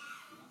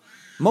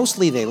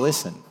 Mostly they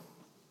listen.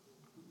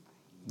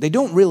 They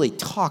don't really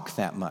talk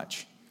that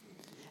much.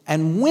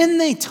 And when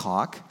they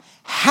talk,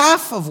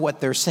 half of what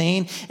they're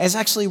saying is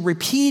actually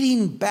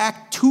repeating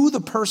back to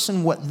the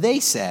person what they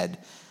said,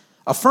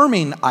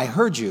 affirming, I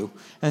heard you.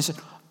 And I said,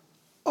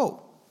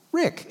 oh,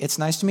 Rick, it's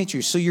nice to meet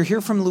you. So you're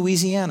here from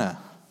Louisiana.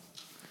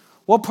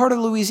 What part of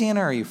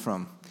Louisiana are you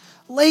from?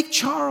 Lake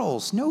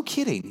Charles. No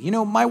kidding. You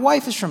know, my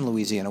wife is from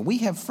Louisiana. We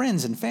have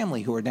friends and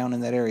family who are down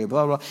in that area,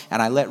 blah, blah, blah.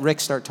 And I let Rick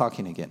start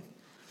talking again.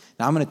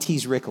 Now, I'm going to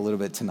tease Rick a little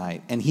bit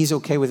tonight, and he's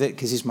okay with it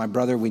because he's my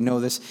brother. We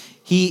know this.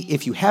 He,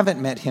 if you haven't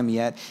met him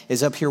yet,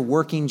 is up here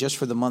working just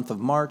for the month of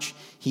March.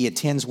 He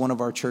attends one of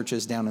our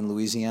churches down in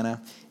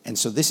Louisiana, and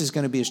so this is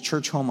going to be his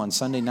church home on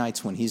Sunday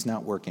nights when he's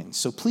not working.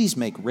 So please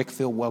make Rick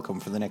feel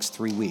welcome for the next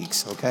 3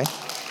 weeks, okay?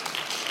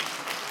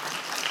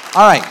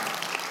 All right.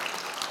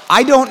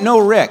 I don't know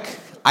Rick.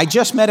 I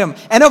just met him,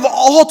 and of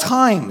all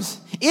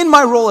times, in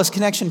my role as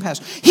connection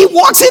pastor, he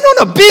walks in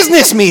on a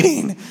business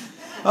meeting.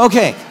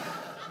 Okay.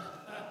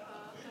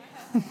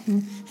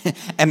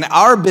 And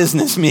our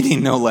business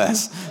meeting, no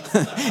less.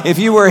 If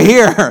you were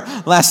here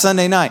last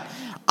Sunday night,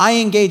 I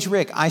engage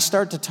Rick. I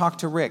start to talk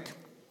to Rick.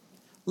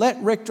 Let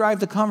Rick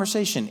drive the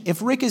conversation.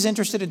 If Rick is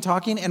interested in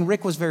talking, and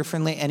Rick was very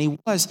friendly, and he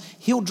was,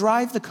 he'll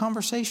drive the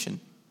conversation.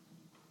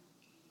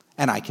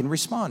 And I can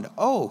respond,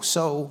 oh,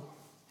 so,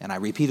 and I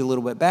repeat a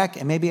little bit back,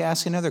 and maybe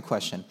ask another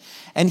question.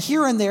 And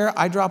here and there,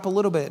 I drop a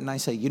little bit, and I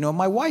say, you know,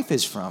 my wife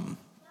is from.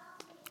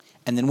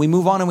 And then we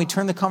move on, and we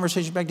turn the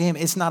conversation back to him.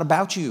 It's not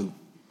about you.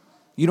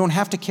 You don't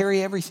have to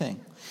carry everything.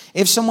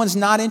 If someone's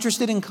not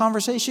interested in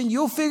conversation,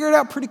 you'll figure it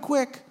out pretty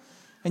quick.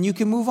 and you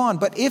can move on.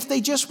 But if they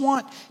just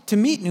want to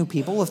meet new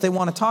people, if they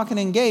want to talk and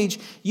engage,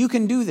 you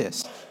can do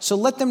this. So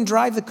let them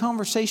drive the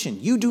conversation.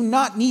 You do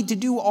not need to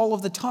do all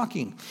of the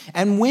talking.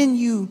 And when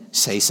you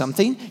say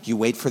something, you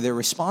wait for their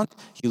response,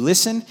 you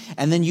listen,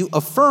 and then you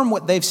affirm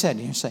what they've said.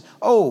 And you say,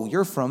 oh,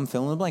 you're from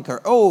fill in the blank, or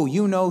oh,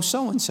 you know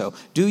so-and-so,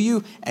 do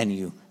you? And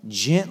you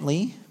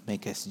gently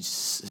make a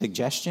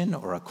suggestion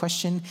or a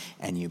question,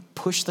 and you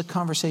push the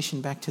conversation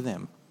back to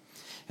them.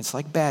 It's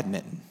like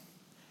badminton.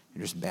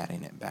 You're just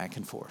batting it back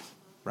and forth.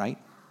 Right?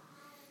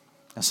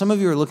 Now, some of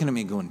you are looking at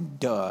me going,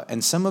 duh.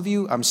 And some of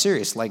you, I'm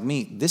serious, like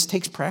me, this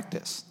takes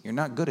practice. You're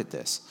not good at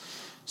this.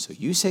 So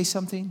you say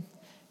something,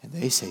 and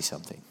they say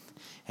something.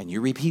 And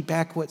you repeat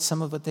back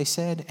some of what they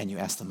said, and you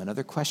ask them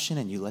another question,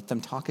 and you let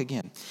them talk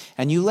again.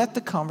 And you let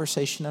the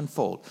conversation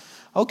unfold.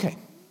 Okay,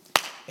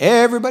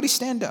 everybody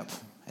stand up.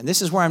 And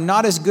this is where I'm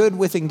not as good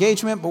with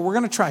engagement, but we're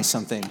going to try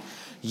something.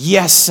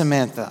 Yes,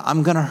 Samantha,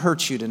 I'm going to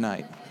hurt you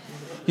tonight.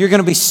 You're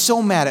going to be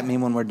so mad at me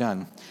when we're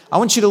done. I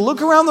want you to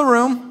look around the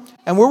room,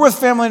 and we're with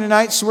family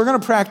tonight, so we're going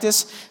to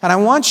practice. And I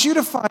want you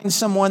to find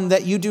someone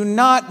that you do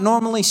not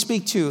normally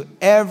speak to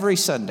every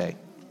Sunday.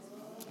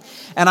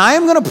 And I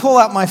am going to pull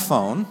out my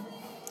phone,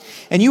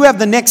 and you have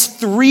the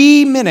next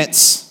 3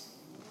 minutes.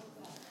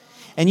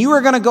 And you are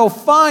going to go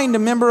find a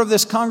member of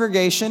this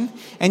congregation,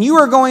 and you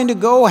are going to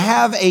go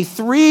have a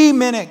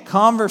 3-minute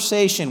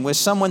conversation with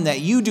someone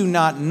that you do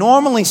not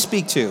normally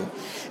speak to.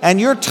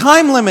 And your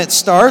time limit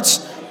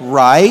starts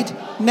right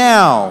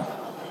now.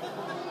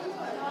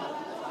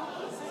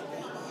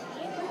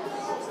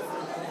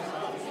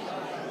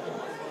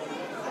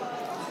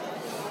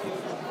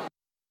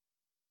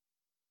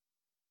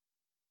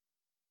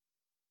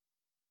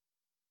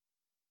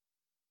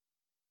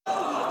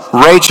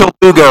 Rachel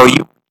Lugo,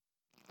 you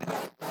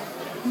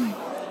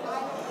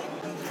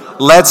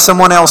let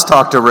someone else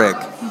talk to Rick.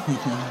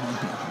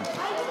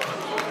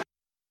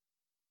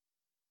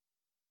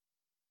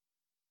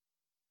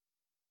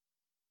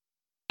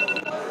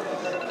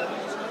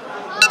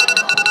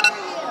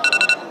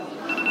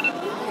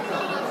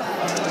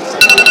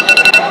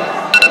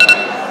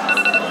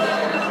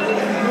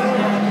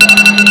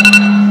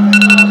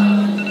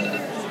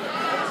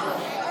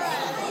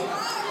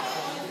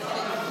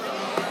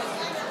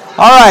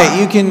 All right,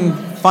 you can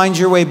find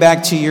your way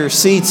back to your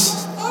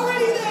seats.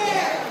 Already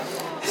there.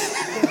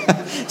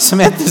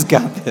 Samantha's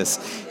got this.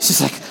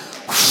 She's like,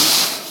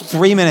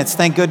 3 minutes,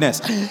 thank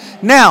goodness.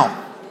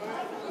 Now,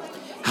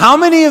 how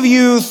many of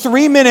you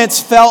 3 minutes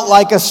felt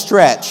like a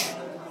stretch?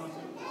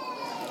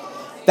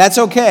 That's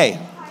okay.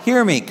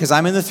 Hear me, because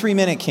I'm in the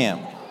 3-minute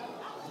camp.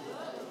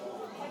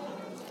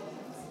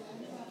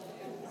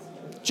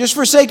 Just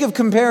for sake of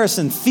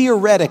comparison,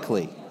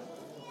 theoretically,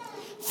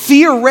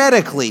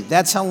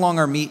 that's how long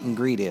our meet and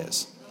greet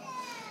is.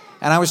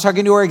 And I was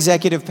talking to our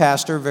executive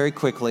pastor very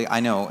quickly. I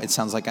know it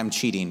sounds like I'm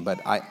cheating, but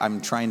I'm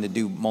trying to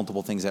do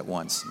multiple things at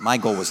once. My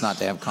goal was not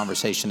to have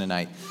conversation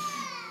tonight.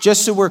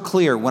 Just so we're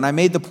clear, when I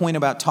made the point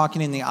about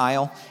talking in the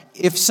aisle,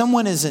 if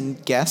someone is a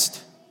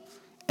guest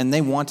and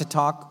they want to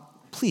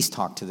talk, please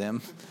talk to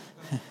them.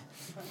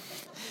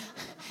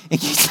 In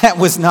case that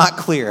was not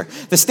clear,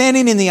 the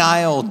standing in the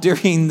aisle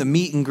during the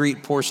meet and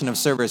greet portion of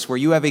service where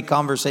you have a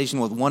conversation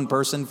with one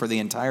person for the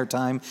entire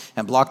time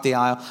and block the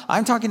aisle,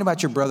 I'm talking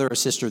about your brother or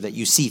sister that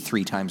you see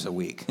 3 times a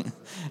week,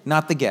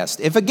 not the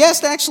guest. If a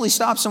guest actually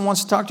stops and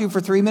wants to talk to you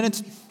for 3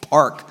 minutes,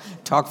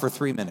 talk for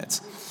 3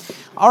 minutes.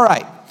 All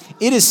right,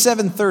 it is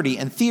 7:30,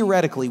 and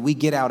theoretically we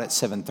get out at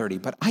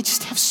 7:30, but I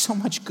just have so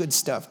much good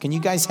stuff. Can you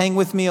guys hang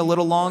with me a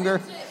little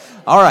longer?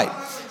 All right.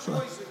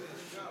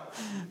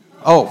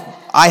 Oh,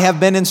 I have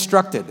been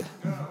instructed.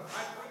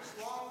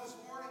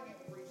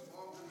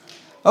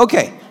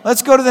 Okay,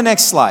 let's go to the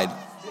next slide.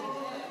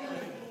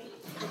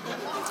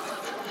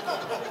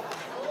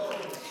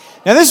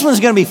 Now this one's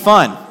going to be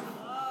fun.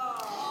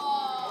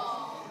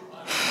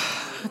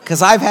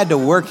 Because I've had to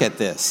work at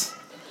this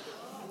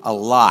a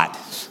lot.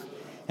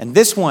 And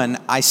this one,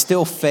 I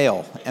still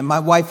fail. And my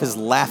wife is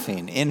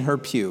laughing in her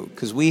pew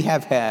because we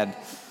have had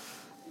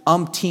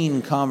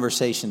umpteen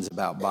conversations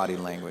about body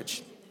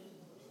language.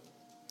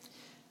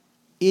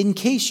 In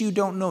case you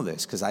don't know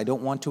this, because I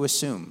don't want to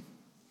assume,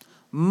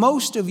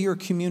 most of your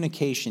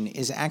communication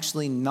is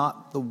actually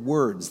not the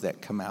words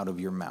that come out of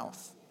your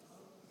mouth.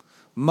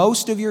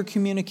 Most of your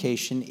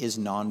communication is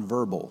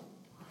nonverbal.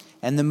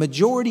 And the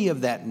majority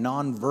of that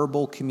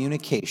nonverbal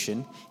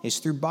communication is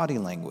through body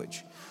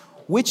language,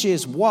 which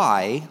is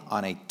why,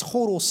 on a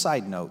total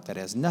side note that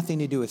has nothing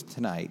to do with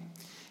tonight,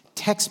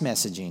 text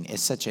messaging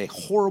is such a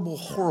horrible,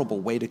 horrible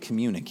way to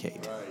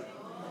communicate.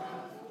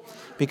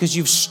 Because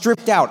you've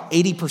stripped out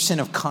 80%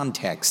 of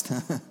context.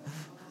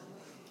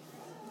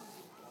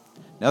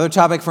 Another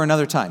topic for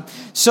another time.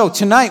 So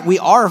tonight we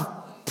are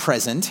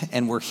present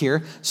and we're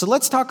here. So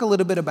let's talk a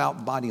little bit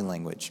about body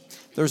language.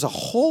 There's a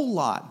whole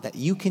lot that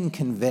you can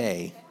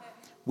convey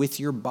with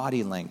your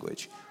body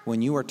language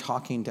when you are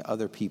talking to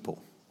other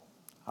people.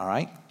 All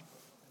right?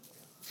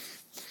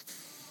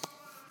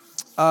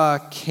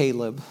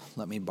 Caleb,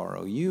 let me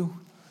borrow you.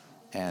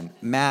 And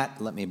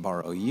Matt, let me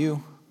borrow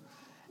you.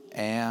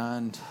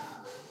 And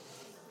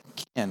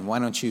And why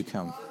don't you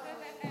come?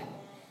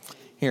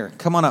 Here,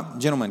 come on up.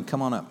 Gentlemen,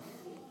 come on up.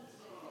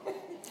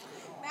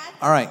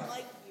 All right.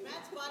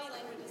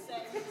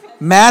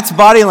 Matt's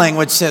body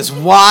language says,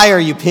 why are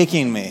you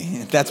picking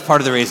me? That's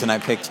part of the reason I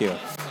picked you.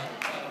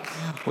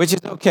 Which is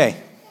okay.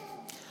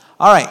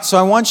 All right, so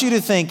I want you to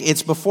think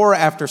it's before or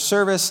after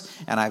service,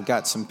 and I've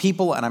got some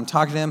people, and I'm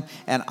talking to them,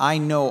 and I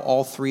know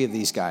all three of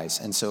these guys.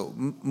 And so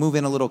move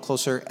in a little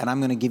closer, and I'm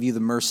going to give you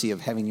the mercy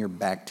of having your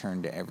back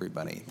turned to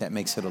everybody. That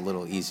makes it a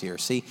little easier,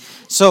 see?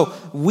 So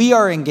we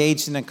are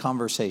engaged in a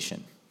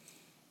conversation.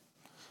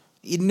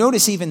 You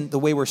notice even the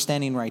way we're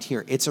standing right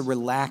here. It's a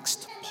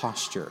relaxed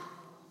posture.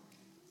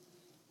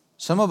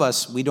 Some of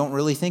us, we don't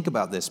really think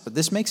about this, but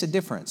this makes a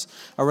difference.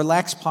 A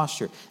relaxed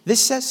posture.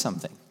 This says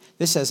something.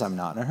 This says I'm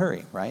not in a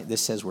hurry, right?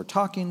 This says we're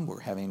talking, we're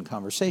having a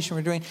conversation,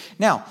 we're doing.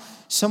 Now,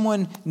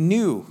 someone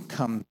new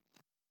come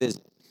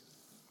visit.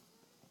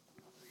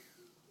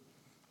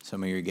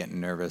 Some of you are getting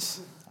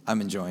nervous.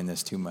 I'm enjoying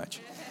this too much.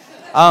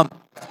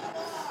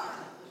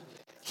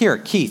 Here,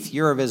 Keith,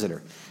 you're a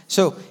visitor.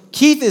 So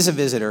Keith is a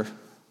visitor,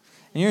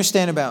 and you're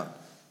standing about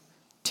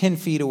 10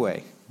 feet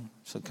away.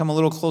 So come a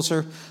little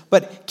closer.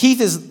 But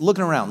Keith is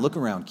looking around. Look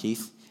around,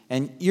 Keith.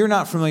 And you're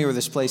not familiar with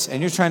this place,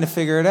 and you're trying to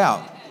figure it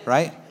out,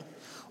 right?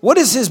 What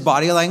does his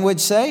body language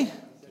say?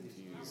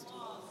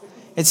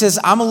 It says,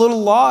 I'm a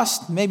little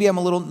lost. Maybe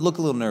look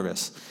a little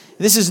nervous.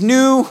 This is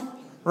new,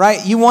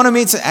 right? You want to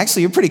meet,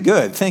 actually, you're pretty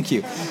good. Thank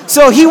you.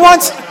 So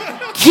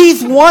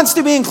Keith wants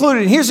to be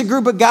included. Here's a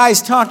group of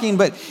guys talking,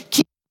 but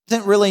Keith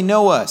doesn't really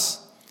know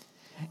us.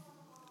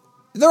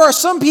 There are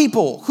some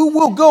people who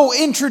will go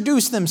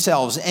introduce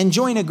themselves and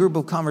join a group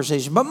of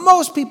conversation, but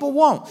most people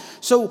won't.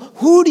 So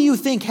who do you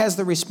think has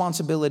the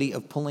responsibility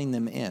of pulling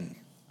them in?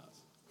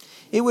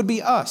 It would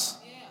be us.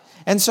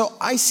 And so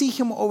I see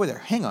him over there.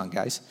 Hang on,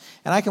 guys.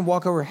 And I can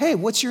walk over. Hey,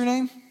 what's your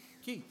name?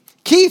 Keith.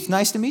 Keith,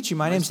 nice to meet you.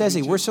 My name's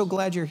Desi. We're so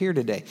glad you're here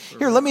today.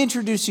 Here, let me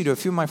introduce you to a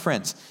few of my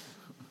friends.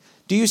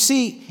 Do you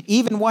see,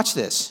 even watch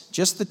this,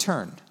 just the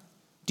turn.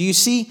 Do you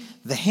see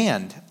the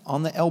hand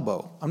on the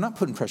elbow? I'm not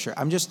putting pressure.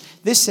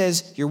 This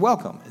says you're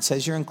welcome. It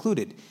says you're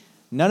included.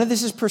 None of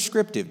this is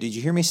prescriptive. Did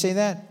you hear me say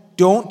that?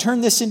 Don't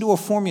turn this into a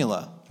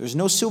formula. There's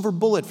no silver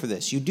bullet for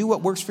this. You do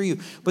what works for you.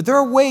 But there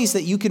are ways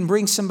that you can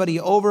bring somebody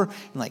over.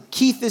 And like,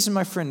 Keith, this is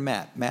my friend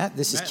Matt. Matt,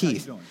 this is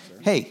Keith. How you doing,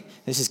 sir? Hey,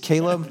 this is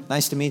Caleb.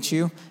 Nice to meet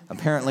you.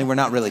 Apparently, we're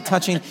not really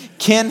touching.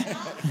 Ken,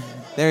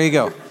 there you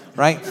go.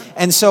 Right?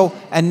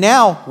 And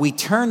now we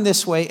turn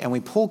this way and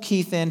we pull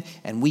Keith in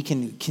and we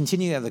can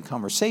continue to have the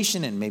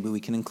conversation and maybe we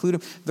can include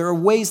him. There are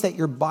ways that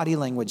your body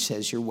language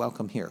says you're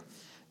welcome here.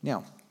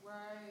 Now,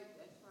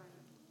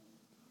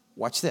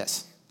 watch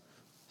this.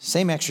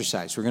 Same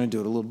exercise. We're going to do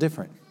it a little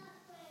different.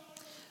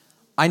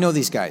 I know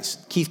these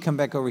guys. Keith, come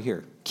back over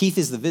here. Keith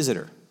is the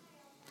visitor.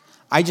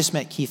 I just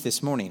met Keith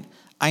this morning.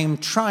 I am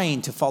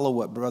trying to follow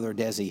what Brother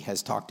Desi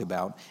has talked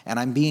about, and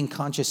I'm being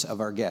conscious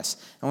of our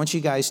guests. I want you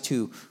guys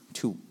to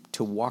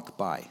walk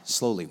by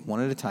slowly,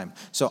 one at a time.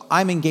 So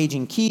I'm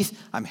engaging Keith.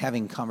 I'm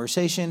having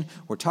conversation.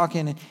 We're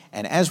talking,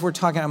 and as we're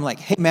talking, I'm like,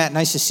 hey, Matt,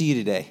 nice to see you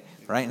today.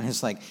 Right? And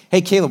it's like, hey,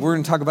 Caleb, we're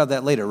going to talk about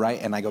that later,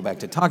 right? And I go back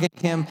to talking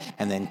to him,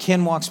 and then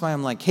Ken walks by.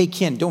 I'm like, hey,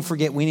 Ken, don't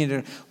forget we need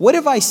to... What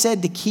have I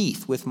said to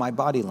Keith with my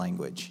body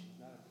language?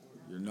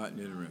 You're not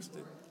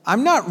interested.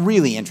 I'm not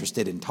really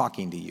interested in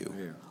talking to you.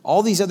 Yeah.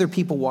 All these other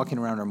people walking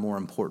around are more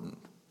important.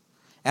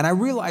 And I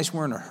realize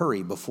we're in a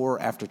hurry before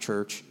or after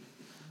church,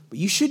 but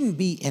you shouldn't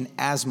be in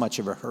as much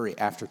of a hurry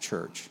after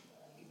church.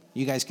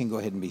 You guys can go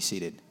ahead and be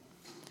seated.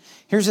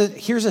 Here's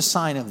a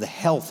sign of the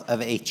health of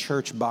a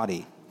church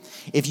body.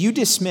 If you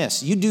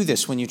dismiss, you do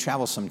this when you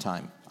travel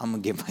sometime. I'm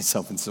going to get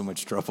myself in so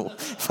much trouble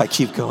if I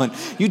keep going.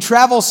 You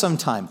travel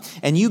sometime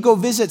and you go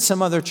visit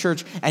some other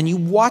church and you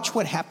watch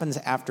what happens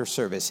after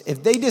service.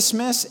 If they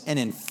dismiss and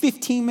in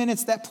 15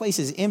 minutes that place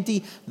is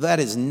empty, that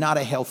is not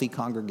a healthy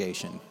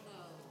congregation.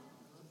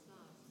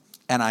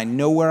 And I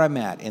know where I'm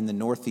at in the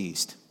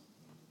Northeast.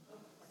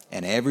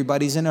 And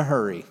everybody's in a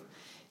hurry.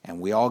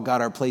 And we all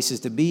got our places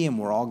to be and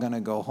we're all going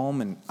to go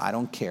home and I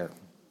don't care.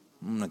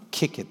 I'm going to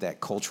kick at that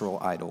cultural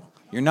idol.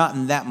 You're not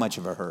in that much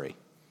of a hurry.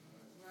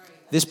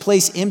 This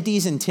place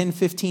empties in 10,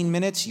 15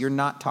 minutes. You're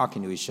not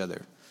talking to each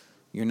other.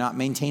 You're not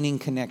maintaining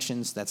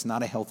connections. That's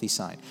not a healthy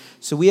sign.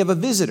 So we have a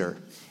visitor,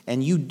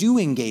 and you do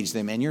engage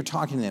them, and you're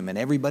talking to them, and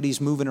everybody's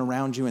moving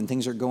around you, and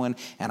things are going,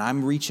 and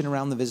I'm reaching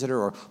around the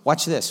visitor, or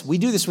watch this. We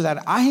do this without,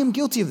 I am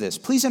guilty of this.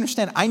 Please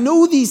understand, I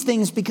know these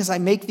things because I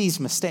make these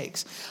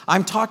mistakes.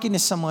 I'm talking to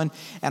someone,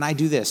 and I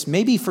do this.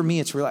 Maybe for me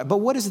it's real, but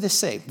what does this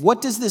say?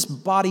 What does this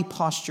body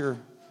posture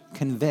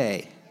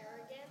convey?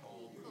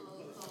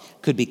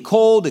 Could be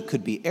cold, it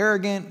could be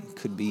arrogant, it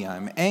could be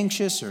I'm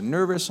anxious or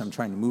nervous, I'm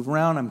trying to move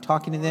around, I'm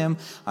talking to them,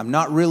 I'm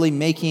not really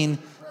making,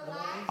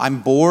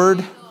 I'm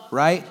bored,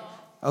 right?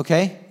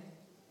 Okay?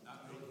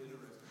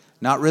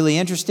 Not really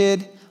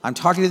interested, I'm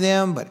talking to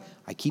them, but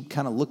I keep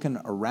kind of looking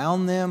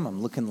around them,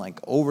 I'm looking like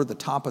over the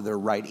top of their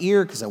right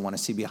ear because I want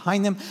to see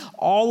behind them.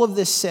 All of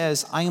this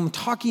says, I am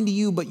talking to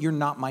you, but you're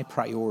not my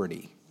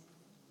priority.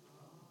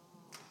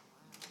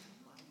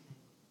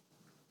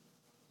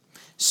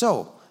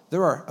 So,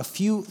 There are a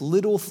few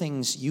little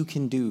things you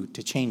can do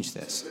to change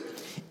this.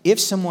 If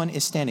someone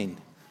is standing,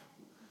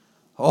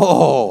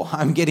 oh,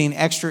 I'm getting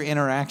extra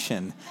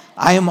interaction.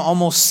 I am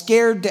almost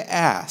scared to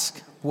ask.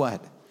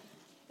 What?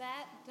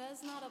 That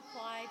does not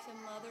apply to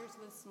mothers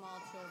with small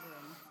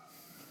children.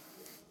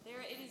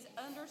 It is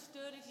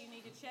understood if you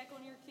need to check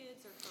on your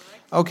kids or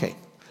correct them. Okay.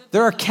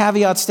 There are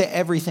caveats to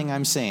everything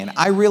I'm saying.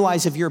 I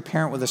realize if you're a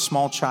parent with a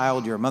small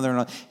child, you're a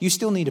mother-in-law, you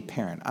still need a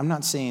parent. I'm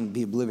not saying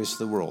be oblivious to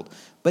the world.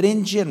 But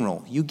in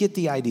general, you get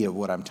the idea of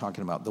what I'm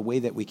talking about, the way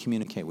that we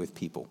communicate with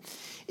people.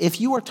 If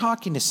you are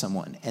talking to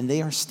someone and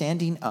they are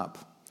standing up,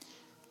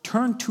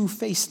 turn to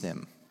face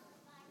them.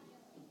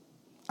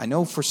 I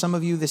know for some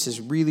of you, this is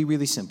really,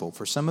 really simple.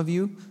 For some of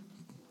you,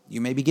 you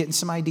may be getting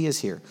some ideas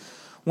here.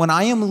 When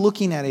I am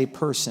looking at a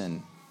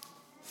person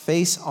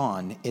face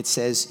on, it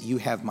says, you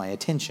have my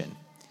attention.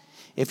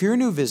 If you're a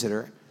new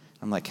visitor,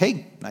 I'm like,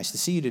 hey, nice to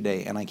see you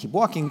today, and I keep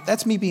walking,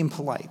 that's me being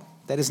polite.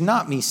 That is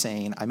not me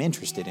saying I'm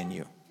interested in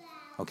you,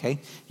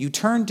 okay? You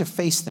turn to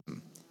face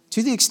them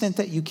to the extent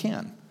that you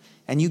can,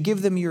 and you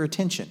give them your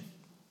attention.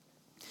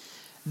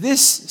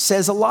 This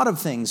says a lot of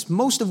things,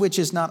 most of which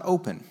is not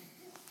open.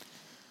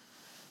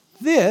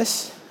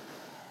 This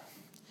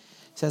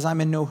says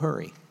I'm in no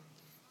hurry.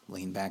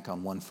 Lean back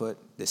on one foot.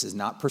 This is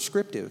not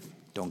prescriptive.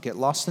 Don't get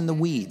lost in the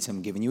weeds.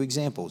 I'm giving you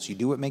examples. You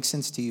do what makes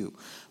sense to you.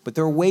 But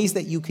there are ways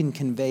that you can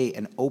convey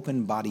an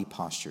open body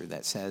posture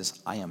that says,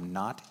 I am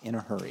not in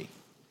a hurry.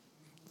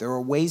 There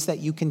are ways that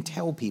you can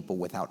tell people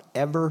without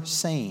ever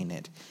saying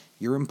it,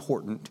 you're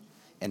important,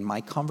 and my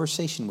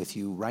conversation with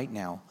you right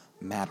now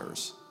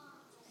matters.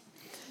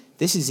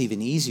 This is even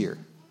easier.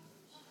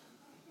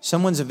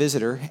 Someone's a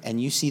visitor,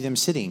 and you see them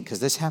sitting, because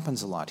this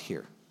happens a lot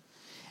here.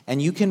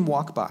 And you can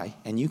walk by,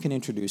 and you can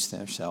introduce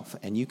yourself,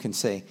 and you can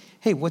say,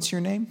 hey, what's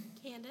your name?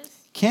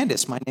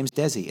 Candace, my name's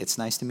Desi. It's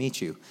nice to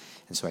meet you.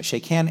 And so I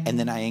shake hands, and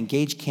then I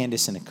engage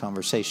Candace in a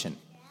conversation.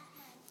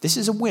 This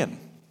is a win.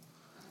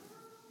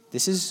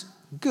 This is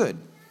good.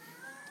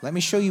 Let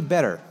me show you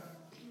better.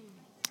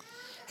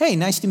 Hey,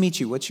 nice to meet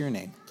you. What's your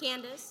name?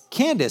 Candace.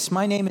 Candace,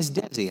 my name is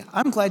Desi.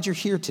 I'm glad you're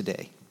here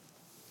today.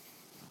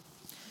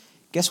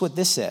 Guess what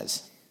this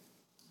says?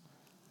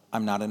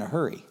 I'm not in a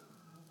hurry.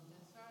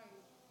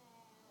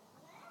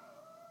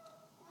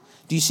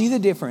 Do you see the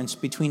difference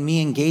between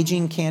me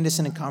engaging Candace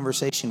in a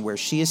conversation where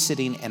she is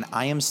sitting and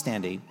I am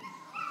standing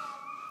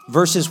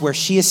versus where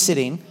she is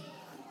sitting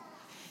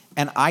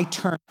and I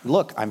turn,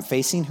 look, I'm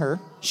facing her.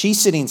 She's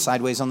sitting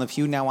sideways on the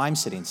pew. Now I'm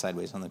sitting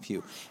sideways on the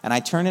pew. And I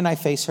turn and I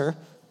face her.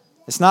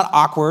 It's not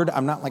awkward.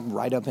 I'm not like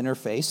right up in her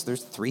face.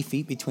 There's 3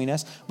 feet between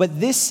us.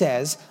 But this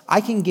says I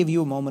can give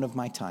you a moment of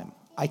my time.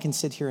 I can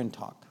sit here and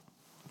talk.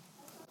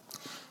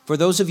 For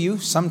those of you,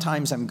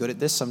 sometimes I'm good at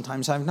this,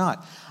 sometimes I'm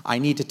not. I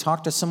need to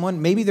talk to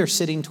someone. Maybe they're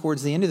sitting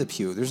towards the end of the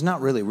pew. There's not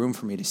really room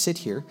for me to sit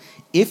here.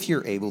 If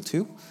you're able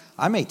to,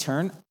 I may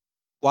turn,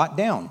 squat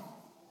down,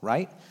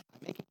 right?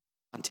 Make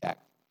contact.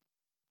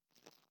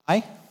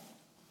 I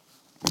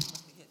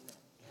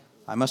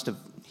must have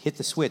hit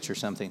the switch or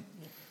something.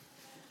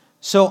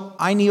 So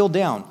I kneel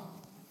down.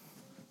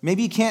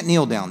 Maybe you can't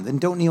kneel down. Then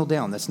don't kneel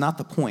down. That's not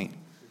the point.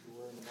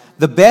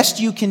 The best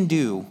you can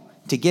do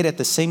to get at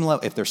the same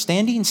level, if they're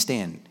standing,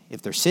 stand.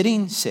 If they're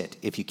sitting, sit.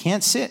 If you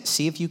can't sit,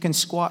 see if you can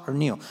squat or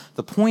kneel.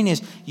 The point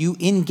is you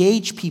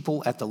engage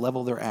people at the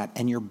level they're at,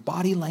 and your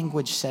body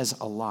language says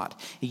a lot.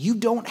 You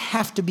don't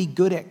have to be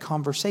good at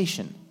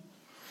conversation.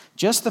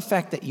 Just the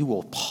fact that you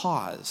will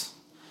pause,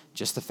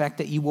 just the fact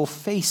that you will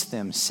face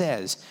them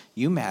says,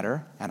 you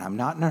matter, and I'm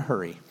not in a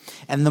hurry.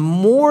 And the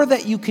more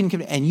that you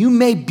can, and you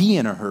may be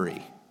in a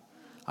hurry.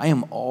 I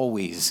am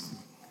always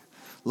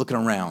looking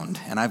around,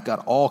 and I've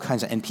got all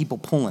kinds of, and people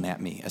pulling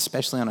at me,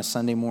 especially on a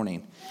Sunday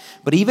morning.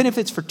 But even if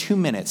it's for 2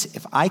 minutes,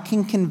 if I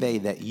can convey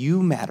that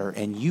you matter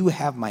and you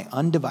have my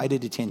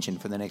undivided attention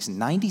for the next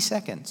 90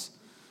 seconds,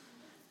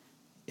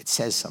 it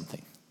says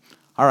something.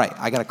 All right,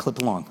 I got to clip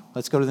along.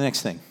 Let's go to the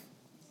next thing.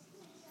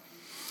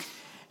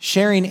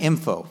 Sharing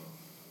info.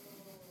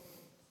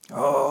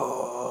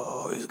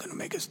 Oh, he's going to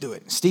make us do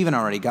it. Stephen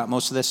already got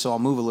most of this, so I'll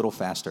move a little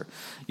faster.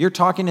 You're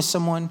talking to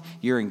someone,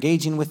 you're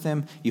engaging with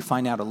them, you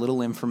find out a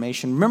little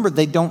information. Remember,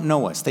 they don't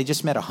know us. They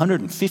just met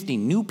 150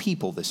 new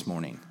people this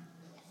morning.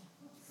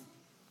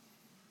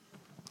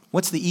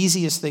 What's the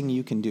easiest thing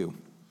you can do?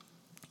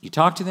 You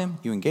talk to them,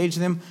 you engage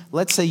them.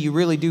 Let's say you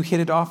really do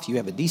hit it off. You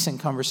have a decent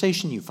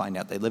conversation. You find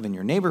out they live in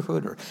your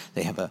neighborhood or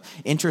they have an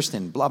interest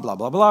in blah, blah,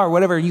 blah, blah, or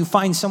whatever. You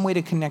find some way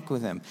to connect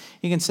with them.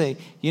 You can say,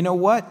 you know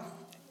what?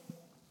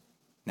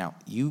 Now,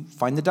 you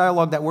find the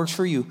dialogue that works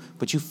for you,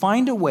 but you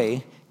find a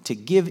way to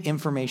give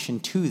information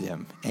to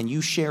them, and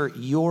you share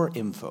your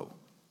info.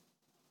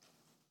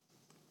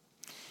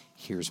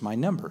 Here's my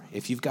number.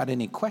 If you've got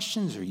any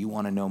questions or you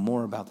want to know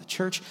more about the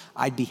church,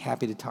 I'd be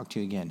happy to talk to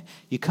you again.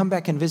 You come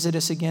back and visit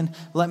us again,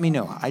 let me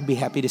know. I'd be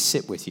happy to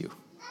sit with you.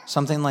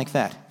 Something like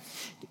that.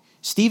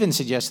 Stephen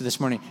suggested this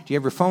morning, do you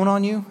have your phone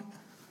on you?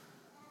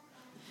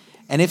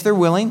 And if they're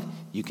willing,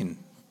 you can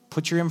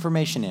put your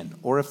information in.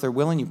 Or if they're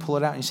willing, you pull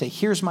it out and you say,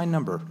 here's my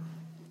number.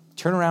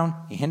 Turn around,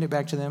 you hand it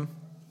back to them.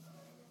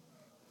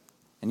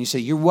 And you say,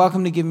 you're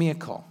welcome to give me a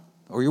call.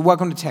 Or you're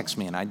welcome to text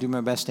me, and I do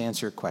my best to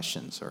answer your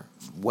questions, or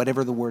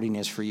whatever the wording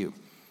is for you.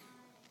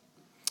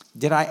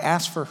 Did I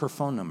ask for her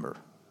phone number?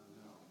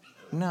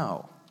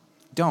 No.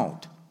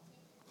 Don't.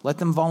 Let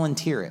them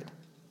volunteer it.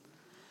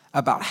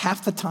 About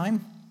half the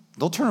time,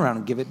 they'll turn around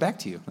and give it back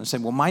to you. And say,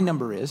 well, my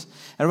number is.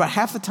 And about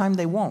half the time,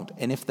 they won't.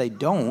 And if they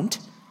don't,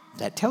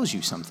 that tells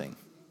you something.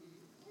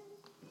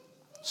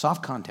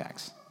 Soft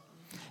contacts.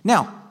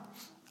 Now,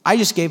 I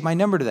just gave my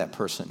number to that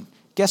person.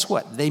 Guess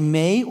what? They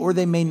may or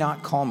they may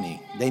not call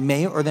me. They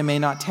may or they may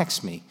not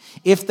text me.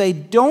 If they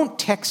don't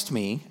text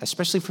me,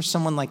 especially for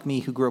someone like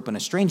me who grew up in a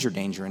stranger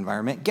danger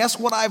environment, guess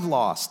what I've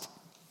lost?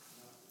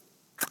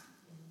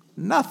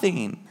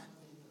 Nothing.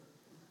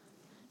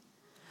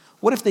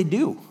 What if they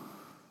do?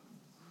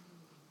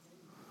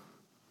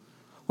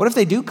 What if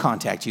they do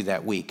contact you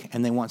that week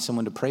and they want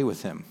someone to pray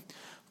with them?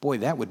 Boy,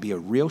 that would be a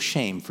real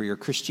shame for your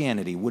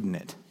Christianity, wouldn't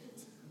it?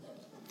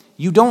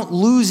 You don't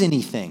lose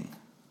anything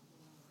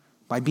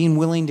by being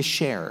willing to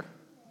share.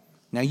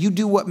 Now, you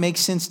do what makes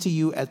sense to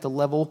you at the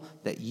level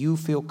that you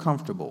feel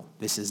comfortable.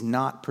 This is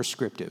not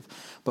prescriptive.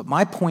 But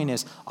my point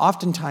is,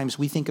 oftentimes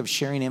we think of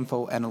sharing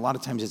info, and a lot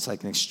of times it's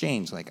like an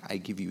exchange. Like, I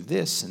give you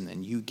this, and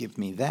then you give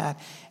me that.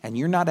 And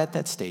you're not at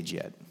that stage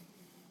yet.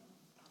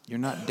 You're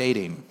not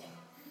dating.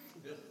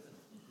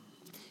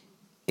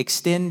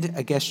 Extend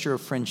a gesture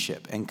of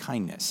friendship and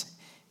kindness.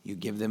 You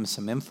give them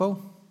some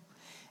info,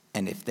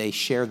 and if they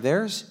share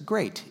theirs,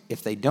 great.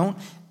 If they don't,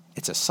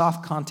 it's a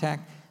soft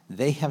contact.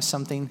 They have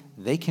something.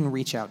 They can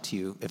reach out to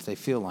you if they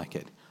feel like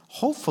it.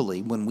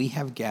 Hopefully, when we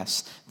have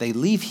guests, they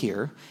leave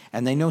here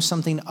and they know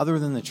something other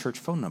than the church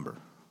phone number.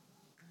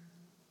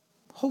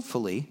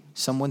 Hopefully,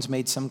 someone's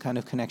made some kind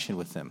of connection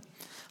with them.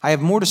 I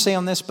have more to say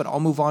on this, but I'll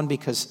move on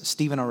because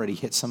Stephen already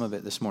hit some of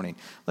it this morning.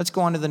 Let's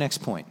go on to the next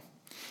point.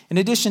 In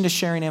addition to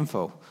sharing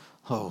info,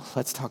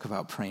 let's talk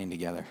about praying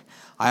together.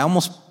 I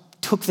almost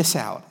took this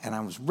out, and I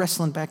was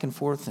wrestling back and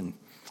forth and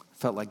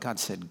felt like God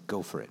said,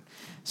 go for it.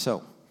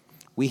 So,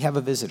 we have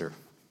a visitor.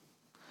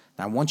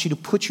 Now, I want you to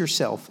put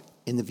yourself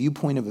in the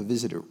viewpoint of a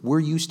visitor. We're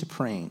used to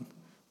praying.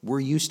 We're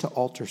used to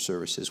altar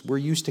services. We're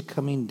used to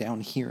coming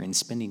down here and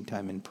spending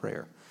time in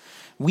prayer.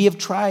 We have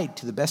tried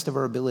to the best of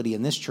our ability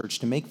in this church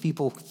to make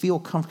people feel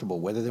comfortable,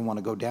 whether they want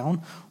to go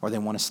down or they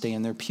want to stay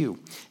in their pew.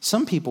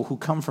 Some people who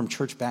come from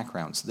church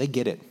backgrounds, they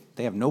get it.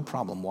 They have no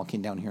problem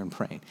walking down here and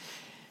praying.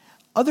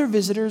 Other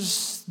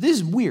visitors, this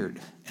is weird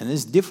and this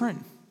is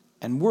different,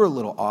 and we're a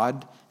little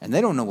odd, and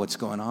they don't know what's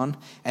going on.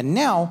 And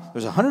now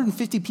there's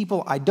 150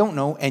 people I don't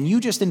know, and you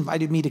just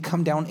invited me to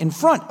come down in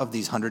front of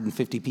these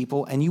 150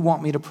 people, and you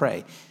want me to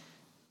pray.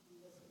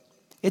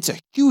 It's a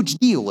huge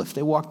deal if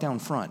they walk down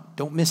front.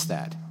 Don't miss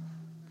that.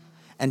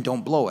 And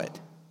don't blow it.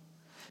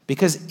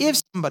 Because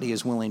if somebody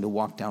is willing to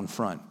walk down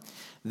front,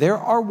 there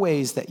are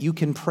ways that you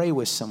can pray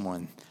with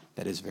someone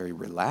that is very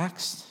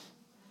relaxed,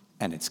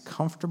 and it's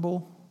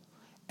comfortable,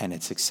 and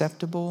it's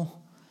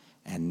acceptable,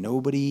 and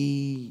nobody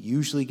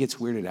usually gets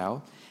weirded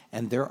out.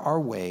 And there are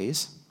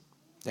ways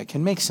that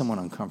can make someone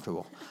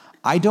uncomfortable.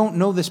 I don't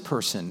know this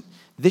person.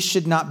 This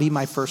should not be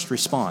my first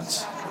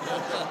response.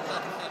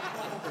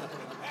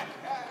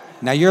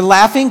 Now, you're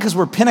laughing because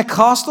we're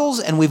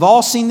Pentecostals, and we've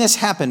all seen this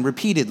happen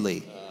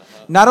repeatedly.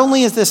 Not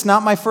only is this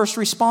not my first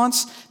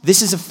response,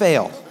 this is a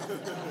fail.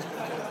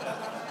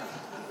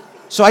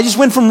 So I just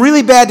went from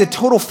really bad to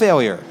total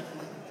failure.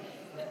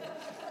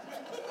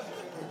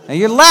 Now,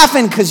 you're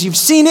laughing because you've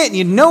seen it and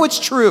you know it's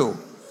true.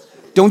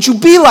 Don't you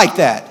be like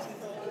that.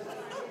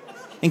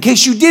 In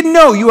case you didn't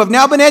know, you have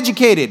now been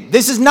educated.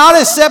 This is not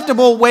an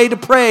acceptable way to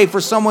pray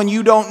for someone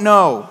you don't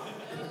know.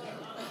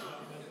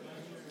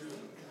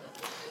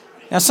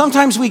 Now,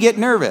 sometimes we get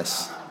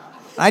nervous.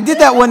 I did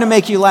that one to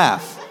make you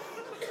laugh.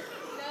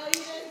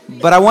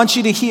 But I want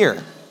you to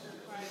hear.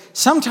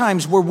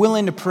 Sometimes we're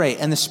willing to pray,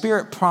 and the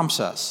Spirit prompts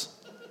us.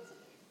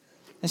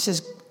 It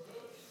says,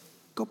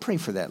 go pray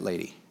for that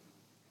lady.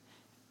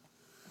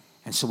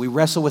 And so we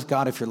wrestle with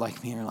God. If you're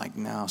like me, you're like,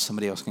 no,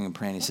 somebody else can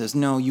pray. And he says,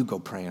 no, you go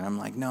pray. And I'm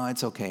like, no,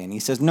 it's okay. And he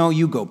says, no,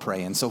 you go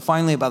pray. And so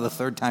finally, about the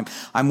third time,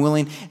 I'm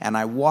willing, and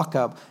I walk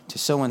up to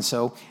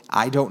so-and-so.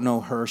 I don't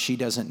know her. She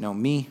doesn't know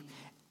me.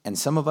 And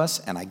some of us,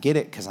 and I get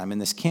it because I'm in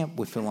this camp,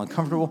 we feel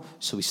uncomfortable.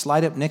 So we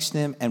slide up next to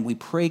them, and we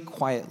pray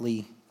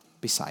quietly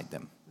beside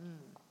them.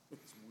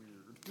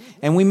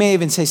 And we may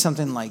even say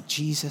something like,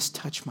 Jesus,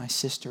 touch my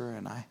sister,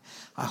 and I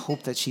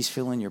hope that she's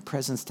feeling your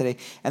presence today.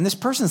 And this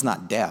person's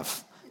not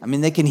deaf. I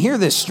mean, they can hear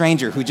this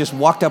stranger who just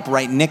walked up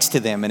right next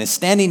to them and is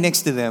standing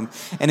next to them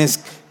and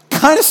is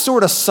kind of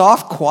sort of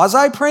soft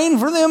quasi-praying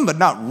for them, but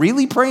not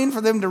really praying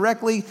for them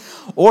directly.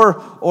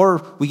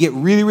 Or we get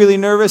really, really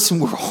nervous and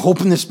we're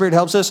hoping the Spirit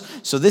helps us.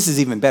 So this is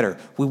even better.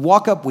 We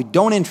walk up, we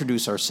don't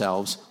introduce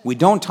ourselves, we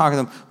don't talk to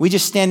them, we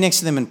just stand next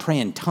to them and pray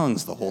in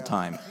tongues the whole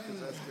time.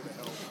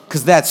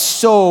 Because that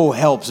so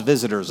helps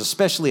visitors,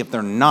 especially if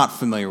they're not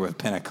familiar with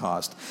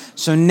Pentecost.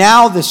 So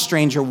now this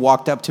stranger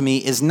walked up to me,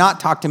 is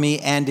not talked to me,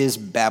 and is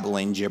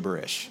babbling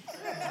gibberish.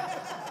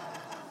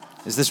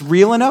 Is this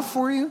real enough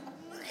for you?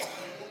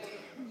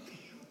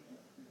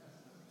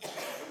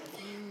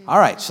 All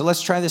right, so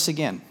let's try this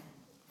again.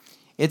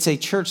 It's a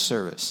church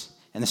service,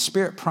 and the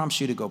Spirit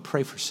prompts you to go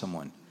pray for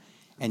someone,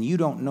 and you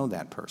don't know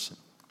that person.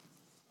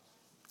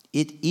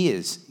 It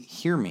is,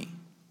 hear me,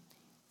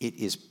 it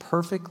is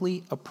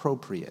perfectly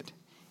appropriate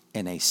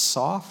in a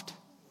soft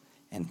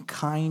and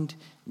kind,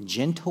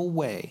 gentle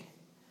way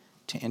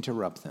to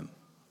interrupt them.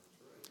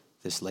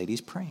 This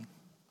lady's praying.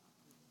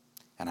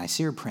 And I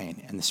see her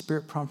praying, and the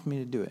Spirit prompted me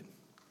to do it.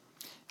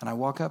 And I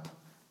walk up,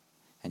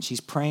 and she's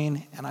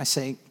praying, and I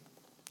say,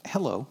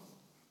 hello.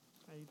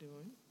 How you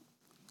doing?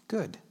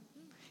 Good.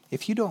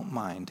 If you don't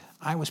mind,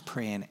 I was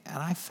praying, and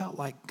I felt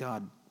like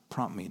God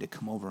prompted me to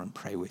come over and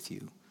pray with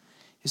you.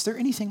 Is there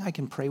anything I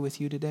can pray with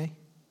you today?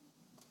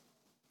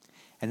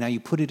 And now you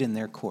put it in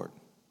their court.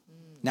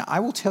 Now, I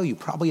will tell you,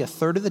 probably a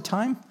third of the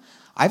time,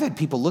 I've had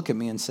people look at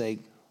me and say,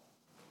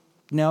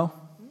 no.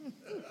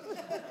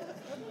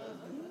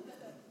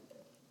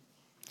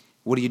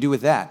 What do you do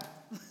with that?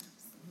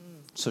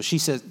 So she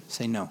says,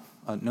 say no.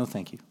 No,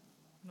 thank you.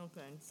 No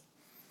thanks.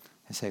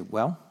 I say,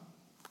 well,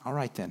 all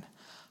right then.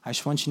 I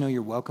just want you to know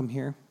you're welcome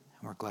here,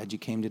 and we're glad you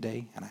came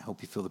today, and I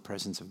hope you feel the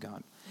presence of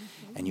God.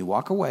 And you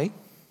walk away,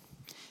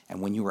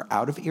 and when you are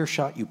out of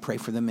earshot, you pray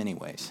for them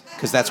anyways,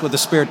 because that's what the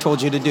Spirit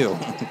told you to do.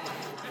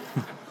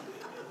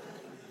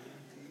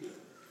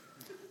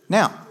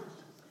 Now,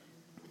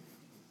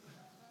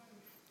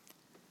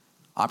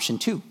 option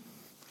 2.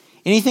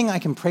 Anything I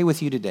can pray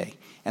with you today.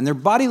 And their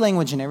body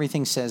language and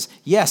everything says,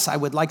 yes, I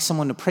would like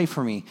someone to pray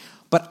for me,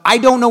 but I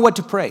don't know what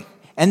to pray.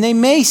 And they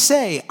may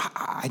say,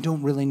 I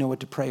don't really know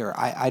what to pray, or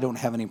I don't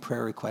have any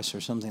prayer requests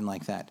or something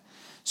like that.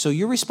 So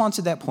your response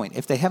at that point,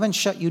 if they haven't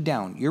shut you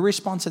down, your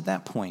response at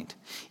that point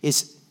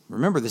is,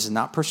 remember, this is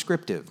not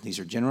prescriptive. These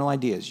are general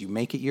ideas. You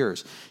make it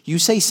yours. You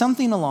say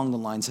something along the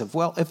lines of,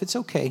 well, if it's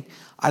okay,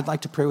 I'd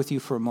like to pray with you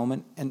for a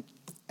moment, and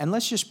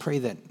let's just pray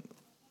that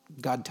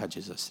God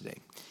touches us today.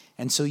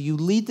 And so you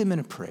lead them in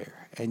a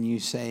prayer, and you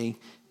say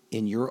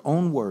in your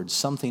own words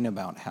something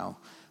about how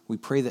we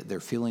pray that they're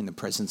feeling the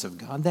presence of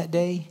God that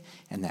day,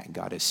 and that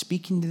God is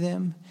speaking to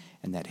them,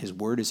 and that his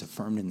word is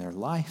affirmed in their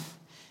life,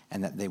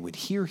 and that they would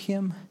hear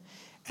him,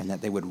 and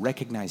that they would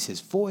recognize his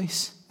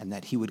voice, and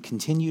that he would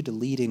continue to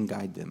lead and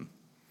guide them.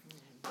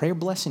 Pray a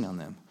blessing on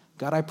them.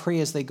 God, I pray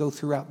as they go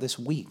throughout this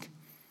week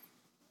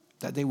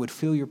that they would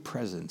feel your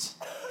presence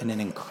in an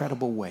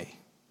incredible way,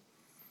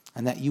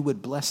 and that you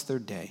would bless their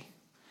day,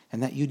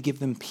 and that you'd give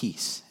them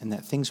peace, and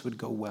that things would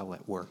go well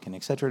at work, and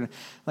et cetera.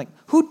 Like,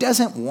 who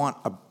doesn't want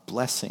a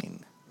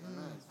blessing?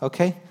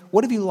 Okay?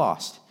 What have you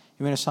lost?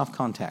 You made a soft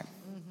contact.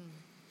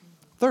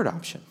 Third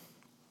option.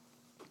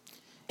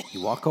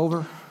 You walk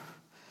over,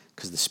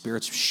 because the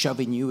Spirit's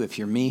shoving you, if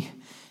you're me,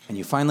 and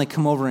you finally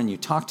come over and you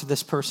talk to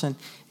this person,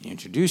 and you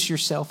introduce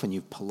yourself, and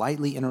you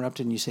politely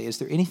interrupted, and you say, is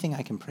there anything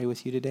I can pray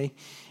with you today?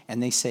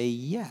 And they say,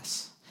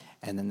 yes.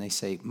 And then they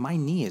say, my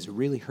knee is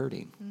really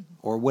hurting,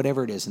 or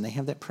whatever it is, and they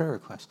have that prayer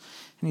request.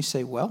 And you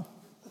say, well,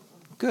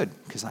 good,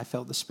 because I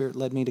felt the Spirit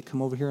led me to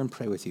come over here and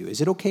pray with you. Is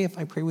it okay if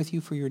I pray with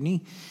you for your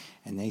knee?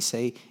 And they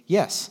say,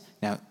 yes.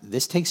 Now,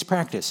 this takes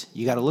practice.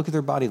 You got to look at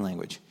their body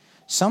language.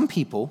 Some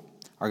people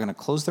are going to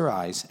close their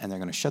eyes, and they're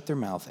going to shut their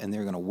mouth, and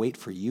they're going to wait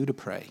for you to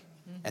pray.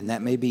 And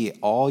that may be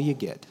all you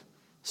get,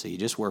 so you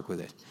just work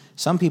with it.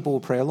 Some people will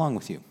pray along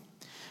with you.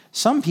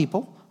 Some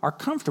people are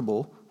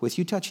comfortable with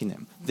you touching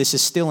them. This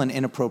is still an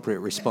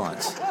inappropriate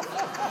response.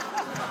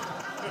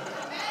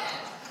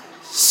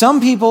 Some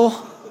people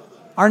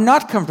are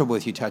not comfortable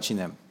with you touching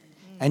them.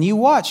 And you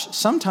watch.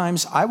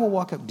 Sometimes I will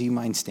walk up. Do you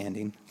mind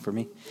standing for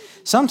me?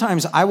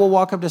 Sometimes I will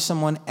walk up to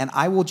someone and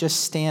I will just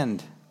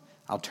stand.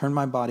 I'll turn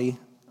my body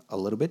a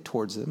little bit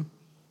towards them,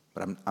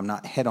 but I'm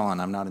not head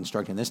on. I'm not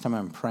instructing. This time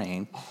I'm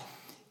praying.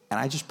 And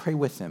I just pray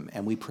with them,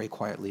 and we pray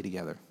quietly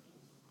together.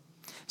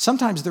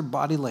 Sometimes their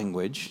body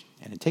language,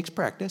 and it takes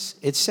practice,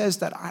 it says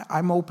that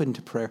I'm open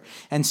to prayer.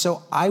 And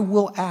so I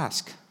will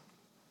ask.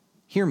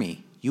 Hear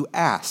me. You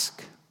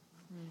ask.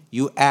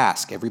 You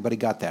ask. Everybody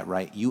got that,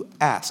 right? You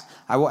ask.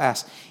 I will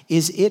ask,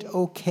 is it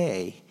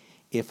okay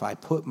if I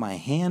put my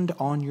hand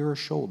on your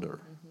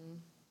shoulder?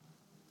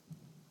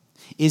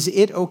 Is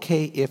it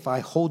okay if I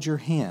hold your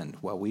hand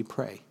while we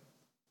pray?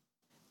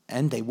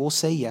 And they will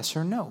say yes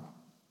or no.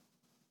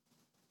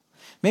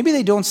 Maybe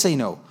they don't say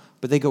no,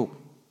 but they go,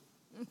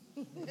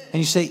 and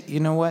you say, you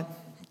know what?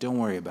 Don't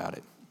worry about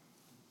it.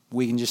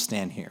 We can just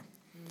stand here.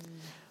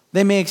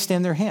 They may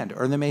extend their hand,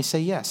 or they may say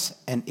yes.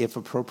 And if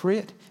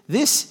appropriate,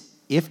 this,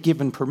 if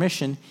given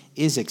permission,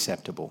 is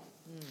acceptable.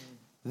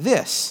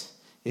 This,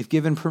 if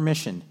given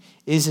permission,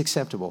 is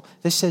acceptable.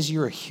 This says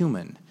you're a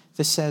human.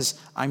 This says,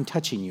 I'm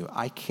touching you.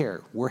 I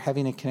care. We're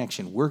having a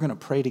connection. We're going to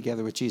pray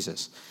together with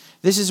Jesus.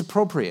 This is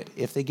appropriate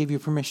if they give you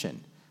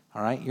permission.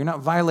 All right? You're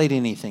not violating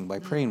anything by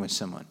praying with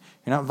someone.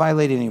 You're not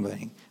violating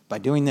anything by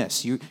doing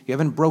this. You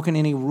haven't broken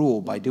any rule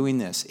by doing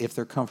this if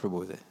they're comfortable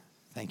with it.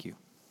 Thank you.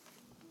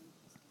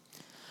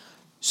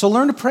 So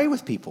learn to pray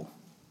with people.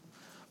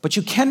 But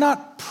you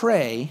cannot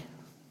pray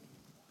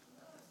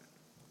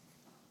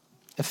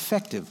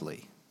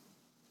effectively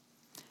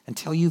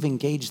until you've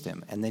engaged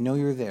them and they know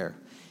you're there.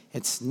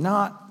 It's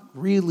not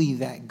really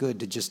that good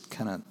to just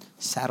kind of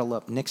saddle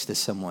up next to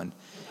someone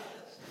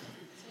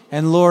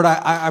And Lord,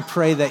 I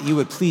pray that you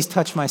would please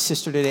touch my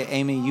sister today.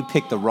 Amy, you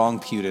picked the wrong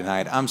pew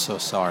tonight. I'm so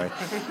sorry.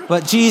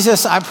 But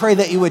Jesus, I pray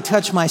that you would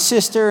touch my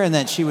sister and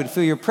that she would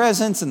feel your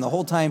presence. And the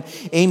whole time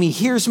Amy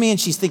hears me and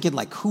she's thinking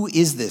like, who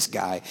is this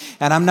guy?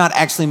 And I'm not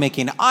actually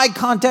making eye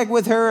contact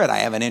with her and I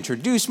haven't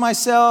introduced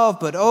myself.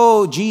 But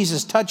oh,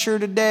 Jesus, touch her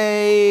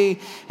today.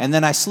 And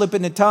then I slip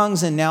into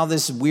tongues and now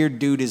this weird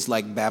dude is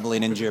like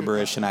babbling in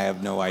gibberish and I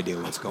have no idea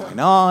what's going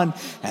on.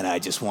 And I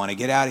just want to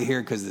get out of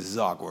here because this is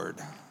awkward.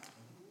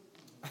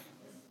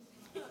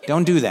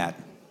 Don't do that.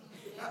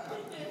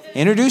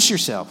 Introduce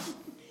yourself.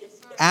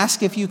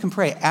 Ask if you can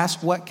pray.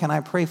 Ask, what can I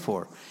pray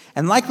for?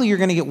 And likely you're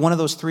going to get one of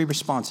those three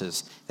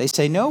responses. They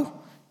say no.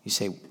 You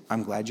say,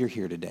 I'm glad you're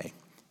here today.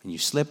 And you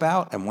slip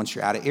out, and once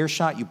you're out of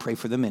earshot, you pray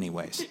for them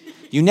anyways.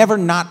 You never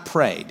not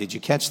pray. Did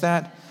you catch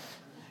that?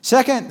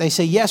 Second, they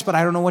say, yes, but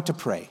I don't know what to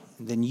pray.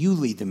 And then you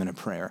lead them in a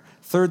prayer.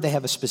 Third, they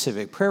have a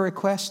specific prayer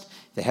request.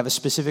 They have a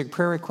specific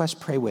prayer request.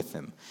 Pray with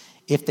them.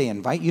 If they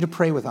invite you to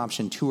pray with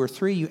option 2 or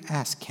 3, you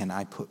ask, can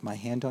I put my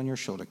hand on your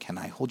shoulder? Can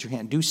I hold your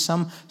hand? Do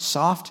some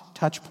soft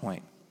touch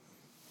point.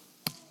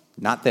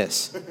 Not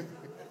this.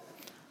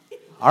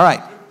 All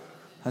right,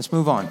 let's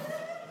move on.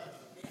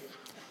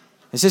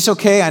 Is this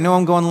okay? I know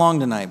I'm going long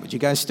tonight, but you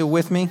guys still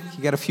with me?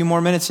 You got a few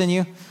more minutes in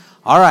you?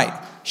 All right,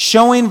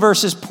 showing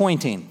versus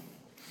pointing.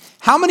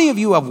 How many of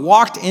you have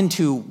walked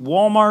into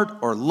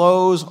Walmart or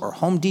Lowe's or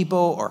Home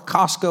Depot or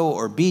Costco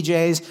or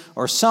BJ's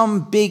or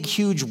some big,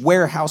 huge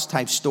warehouse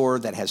type store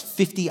that has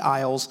 50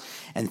 aisles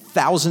and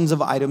thousands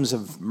of items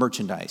of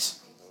merchandise?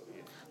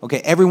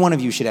 Okay, every one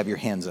of you should have your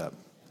hands up.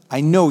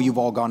 I know you've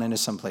all gone into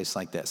some place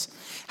like this.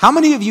 How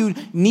many of you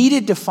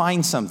needed to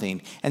find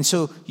something? And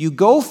so you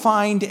go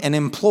find an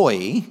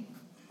employee,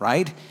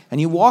 right?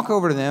 And you walk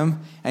over to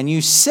them and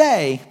you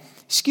say,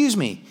 excuse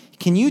me,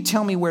 can you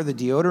tell me where the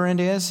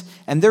deodorant is?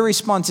 And their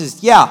response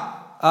is, yeah,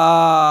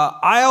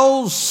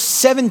 aisle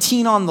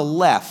 17 on the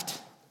left.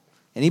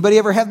 Anybody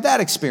ever have that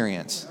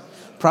experience?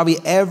 Probably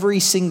every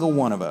single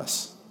one of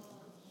us,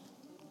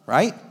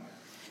 right?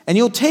 And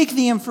you'll take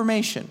the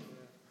information.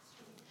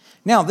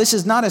 Now, this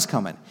is not as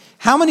common.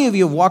 How many of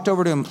you have walked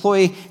over to an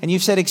employee and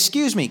you've said,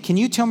 excuse me, can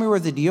you tell me where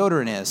the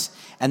deodorant is?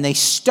 And they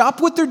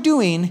stop what they're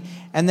doing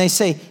and they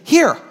say,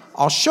 here,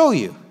 I'll show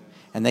you.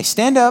 And they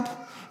stand up.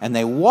 And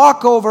they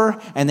walk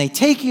over and they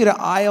take you to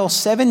aisle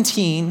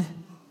 17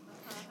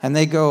 and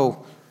they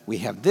go, we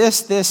have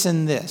this, this,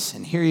 and this.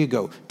 And here you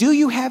go. Do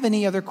you have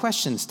any other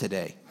questions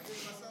today?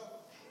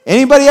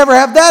 Anybody ever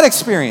have that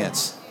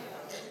experience?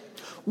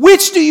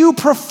 Which do you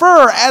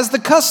prefer as the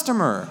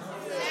customer?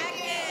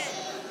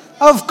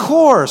 Of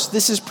course,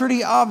 this is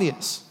pretty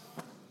obvious.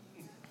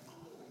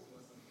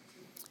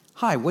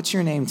 Hi, what's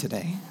your name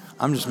today?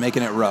 I'm just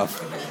making it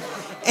rough.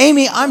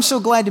 Amy, I'm so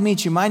glad to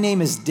meet you. My name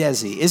is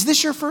Desi. Is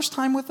this your first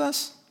time with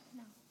us?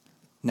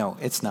 No,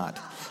 it's not.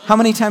 How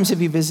many times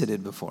have you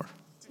visited before?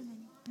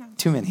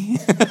 Too many.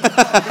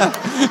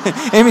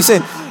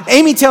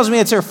 Amy tells me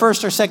it's her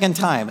first or second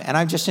time, and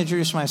I've just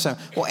introduced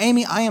myself. Well,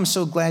 Amy, I am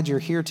so glad you're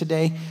here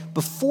today.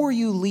 Before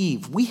you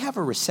leave, we have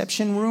a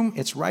reception room.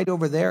 It's right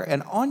over there,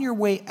 and on your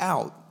way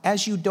out,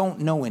 as you don't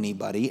know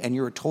anybody and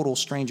you're a total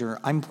stranger,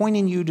 I'm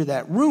pointing you to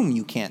that room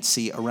you can't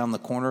see around the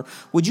corner.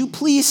 Would you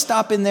please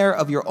stop in there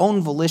of your own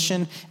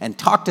volition and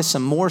talk to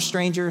some more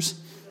strangers?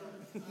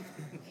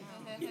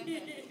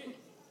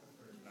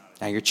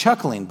 Now you're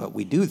chuckling, but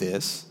we do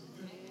this.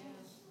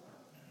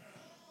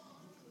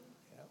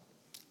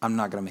 I'm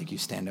not going to make you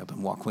stand up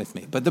and walk with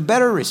me. But the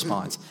better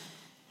response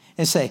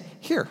is say,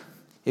 here,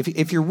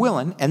 if you're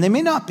willing, and they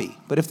may not be,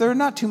 but if they're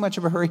not too much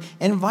of a hurry,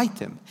 invite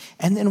them.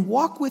 And then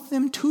walk with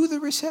them to the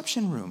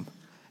reception room.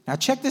 Now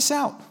check this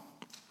out.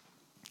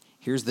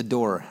 Here's the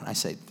door. And I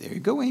say, there you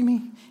go,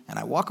 Amy. And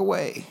I walk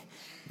away.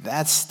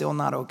 That's still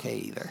not okay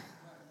either.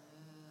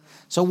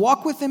 So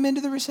walk with them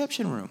into the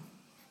reception room.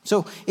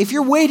 So if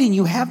you're waiting,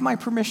 you have my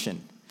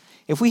permission.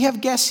 If we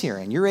have guests here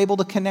and you're able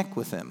to connect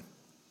with them,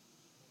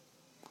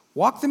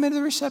 walk them into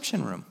the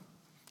reception room.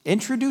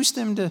 Introduce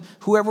them to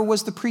whoever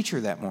was the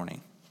preacher that morning.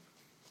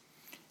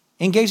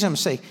 Engage them and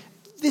say,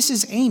 this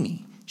is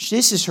Amy.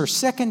 This is her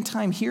second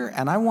time here,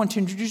 and I want to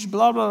introduce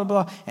blah, blah,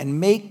 blah, and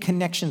make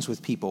connections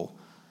with people.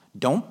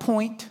 Don't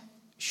point,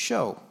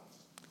 show.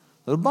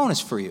 Little bonus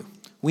for you.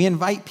 We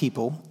invite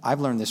people. I've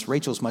learned this.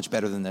 Rachel's much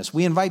better than this.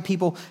 We invite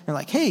people. They're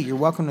like, hey, you're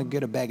welcome to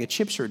get a bag of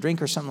chips or a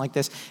drink or something like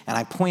this. And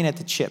I point at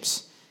the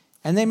chips.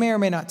 And they may or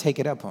may not take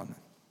it up on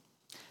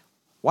it.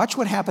 Watch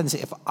what happens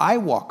if I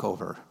walk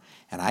over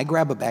and I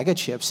grab a bag of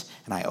chips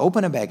and I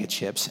open a bag of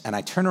chips and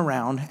I turn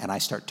around and I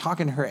start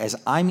talking to her as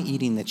I'm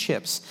eating the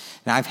chips.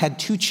 Now, I've had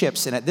 2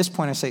 chips, and at this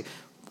point I say,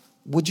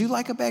 would you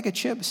like a bag of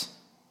chips?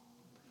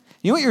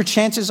 You know what your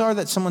chances are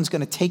that someone's going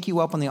to take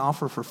you up on the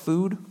offer for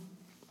food?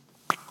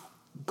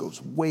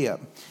 Goes way up.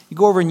 You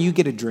go over and you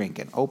get a drink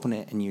and open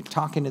it and you're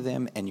talking to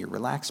them and you're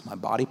relaxed. My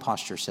body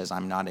posture says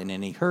I'm not in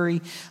any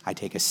hurry. I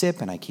take a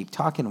sip and I keep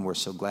talking, and we're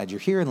so glad you're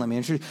here, and let me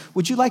introduce.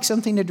 Would you like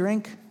something to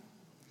drink?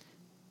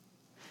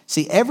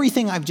 See,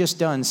 everything I've just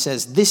done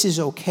says this is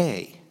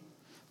okay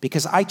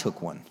because I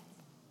took one.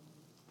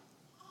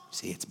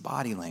 See, it's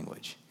body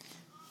language.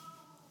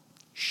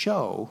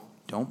 Show,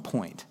 don't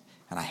point.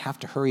 And I have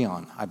to hurry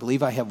on. I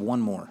believe I have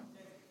one more.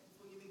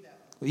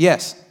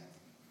 Yes.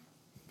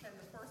 Can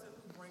the person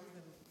who brings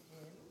them in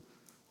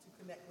to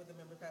connect with the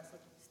member pastor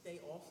stay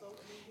also?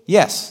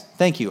 Yes,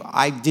 thank you.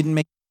 I didn't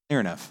make it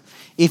clear enough.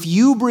 If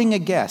you bring a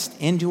guest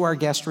into our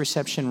guest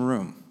reception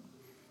room,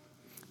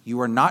 you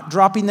are not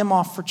dropping them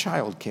off for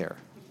childcare.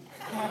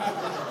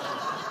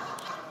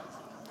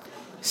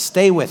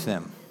 Stay with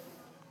them.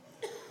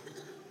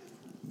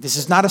 This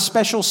is not a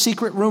special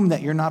secret room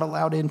that you're not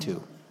allowed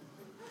into.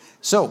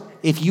 So,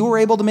 if you are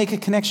able to make a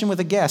connection with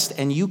a guest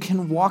and you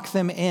can walk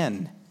them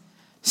in,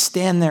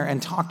 stand there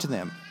and talk to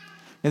them.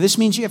 Now, this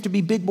means you have to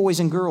be big boys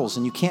and girls,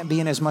 and you can't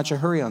be in as much a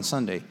hurry on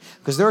Sunday.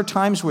 Because there are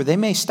times where they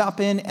may stop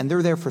in and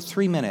they're there for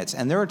 3 minutes.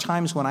 And there are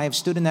times when I have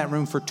stood in that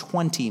room for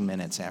 20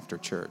 minutes after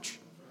church.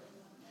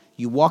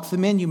 You walk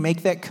them in, you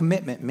make that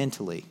commitment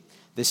mentally.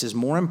 This is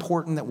more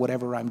important than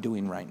whatever I'm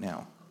doing right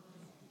now.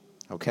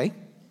 Okay?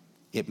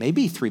 It may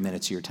be 3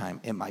 minutes of your time.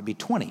 It might be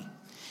 20.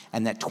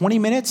 And that 20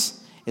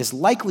 minutes is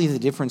likely the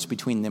difference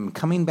between them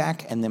coming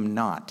back and them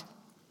not.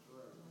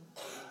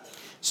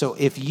 So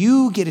if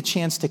you get a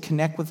chance to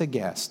connect with a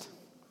guest,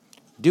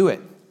 do it.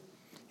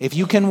 If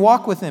you can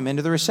walk with them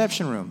into the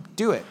reception room,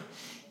 do it.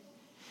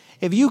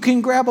 If you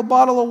can grab a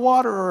bottle of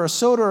water or a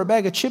soda or a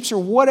bag of chips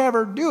or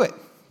whatever, do it.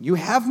 You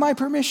have my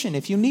permission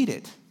if you need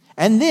it.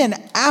 And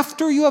then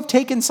after you have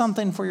taken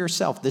something for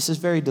yourself, this is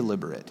very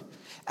deliberate.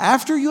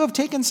 After you have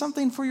taken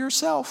something for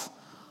yourself,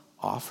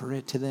 offer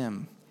it to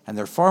them. And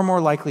they're far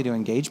more likely to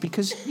engage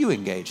because you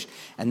engaged.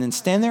 And then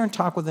stand there and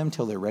talk with them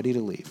till they're ready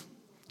to leave.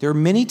 There are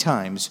many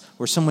times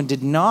where someone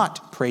did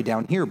not pray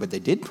down here, but they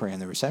did pray in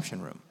the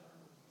reception room.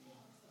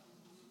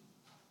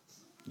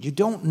 You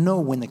don't know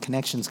when the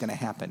connection is going to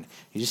happen.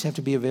 You just have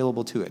to be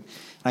available to it. And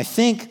I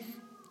think,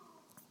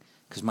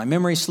 because my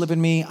memory's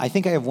slipping me, I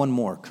think I have one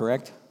more,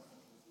 correct?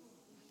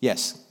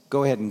 Yes,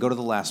 go ahead and go to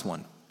the last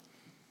one.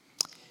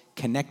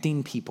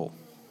 Connecting people.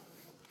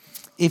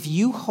 If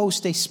you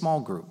host a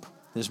small group,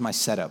 this is my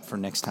setup for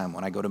next time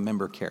when I go to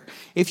member care.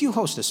 If you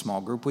host a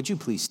small group, would you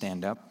please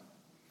stand up?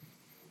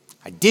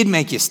 I did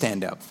make you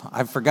stand up.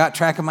 I forgot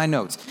track of my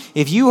notes.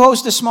 If you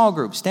host a small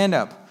group, stand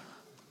up.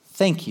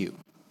 Thank you.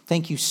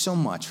 Thank you so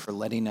much for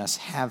letting us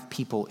have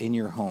people in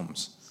your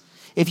homes.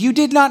 If you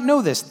did not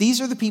know this,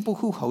 these are the people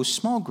who host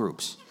small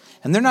groups.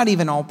 And they're not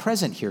even all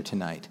present here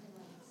tonight.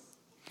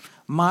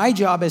 My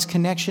job as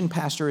connection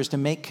pastor is to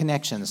make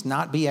connections,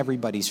 not be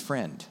everybody's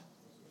friend.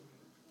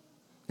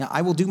 Now,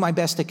 I will do my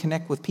best to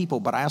connect with people,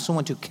 but I also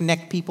want to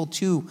connect people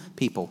to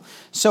people.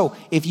 So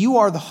if you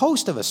are the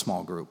host of a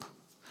small group,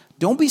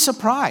 don't be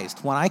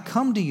surprised when I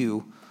come to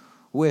you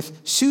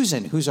with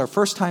Susan, who's our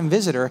first-time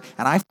visitor,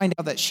 and I find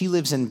out that she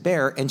lives in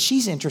Bear, and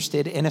she's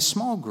interested in a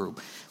small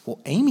group. Well,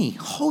 Amy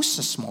hosts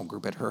a small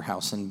group at her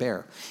house in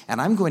Bear, and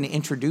I'm going to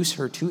introduce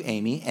her to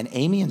Amy, and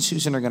Amy and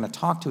Susan are going to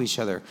talk to each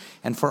other.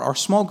 And for our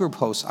small group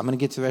hosts, I'm going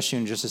to get to the rest of you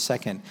in just a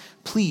second.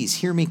 Please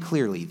hear me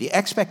clearly. The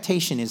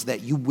expectation is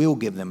that you will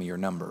give them your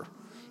number.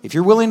 If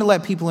you're willing to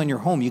let people in your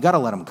home, you got to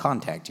let them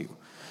contact you.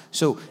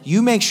 So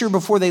you make sure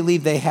before they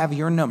leave they have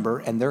your number,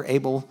 and they're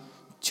able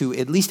to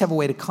at least have a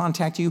way to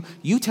contact you.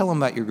 You tell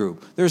them about your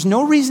group. There's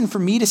no reason for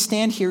me to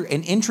stand here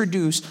and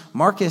introduce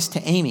Marcus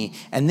to Amy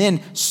and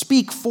then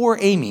speak for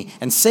Amy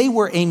and say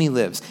where Amy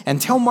lives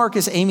and tell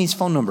Marcus Amy's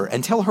phone number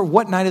and tell her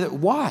what night of the...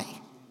 Why?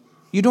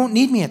 You don't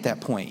need me at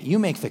that point. You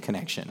make the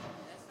connection.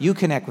 You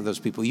connect with those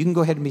people. You can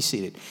go ahead and be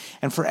seated.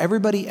 And for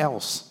everybody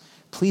else,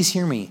 please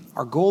hear me.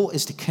 Our goal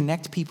is to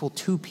connect people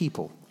to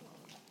people.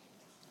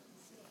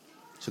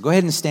 So go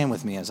ahead and stand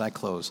with me as I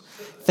close.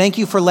 Thank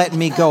you for letting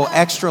me go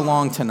extra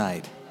long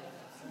tonight.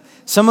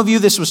 Some of you,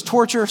 this was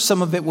torture.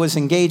 Some of it was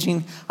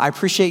engaging. I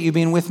appreciate you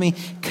being with me.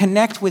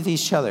 Connect with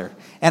each other.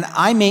 And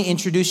I may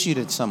introduce you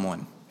to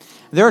someone.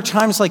 There are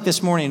times like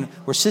this morning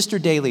where Sister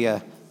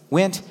Dahlia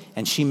went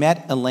and she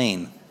met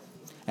Elaine.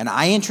 And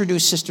I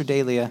introduced Sister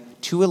Dahlia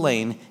to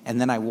Elaine, and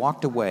then I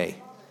walked away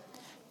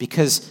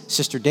because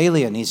Sister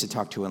Dahlia needs to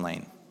talk to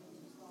Elaine.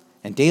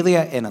 And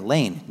Dahlia and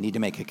Elaine need to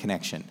make a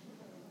connection.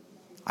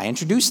 I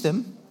introduced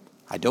them.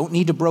 I don't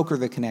need to broker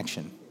the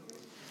connection.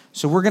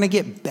 So we're going to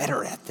get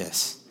better at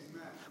this.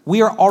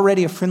 We are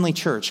already a friendly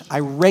church.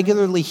 I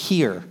regularly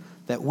hear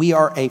that we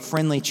are a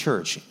friendly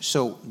church.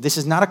 So this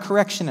is not a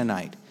correction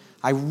tonight.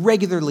 I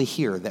regularly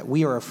hear that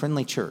we are a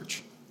friendly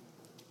church.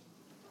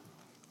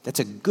 That's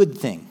a good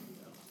thing.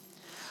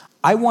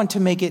 I want to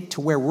make it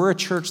to where we're a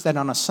church that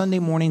on a Sunday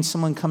morning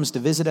someone comes to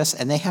visit us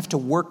and they have to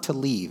work to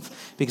leave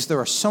because there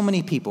are so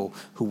many people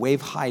who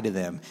wave hi to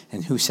them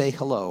and who say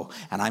hello,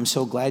 and I'm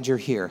so glad you're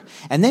here.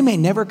 And they may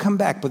never come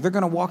back, but they're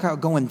going to walk out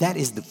going, that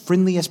is the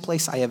friendliest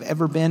place I have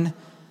ever been.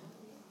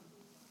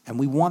 And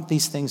we want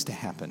these things to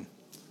happen.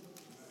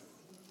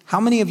 How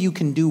many of you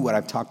can do what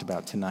I've talked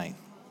about tonight?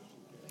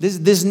 This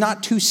is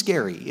not too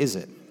scary, is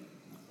it?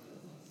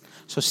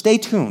 So stay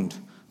tuned.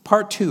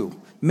 Part 2.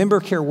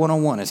 Member Care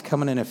 101 is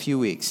coming in a few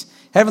weeks.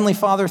 Heavenly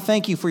Father,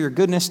 thank you for your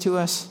goodness to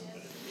us.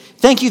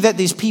 Thank you that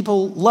these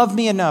people love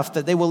me enough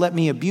that they will let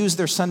me abuse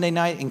their Sunday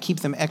night and keep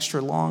them extra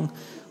long.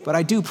 But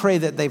I do pray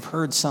that they've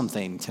heard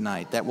something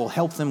tonight that will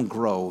help them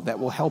grow, that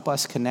will help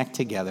us connect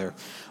together.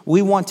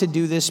 We want to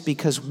do this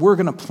because we're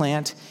going to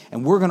plant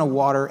and we're going to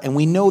water, and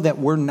we know that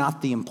we're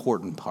not the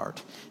important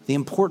part. The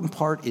important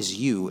part is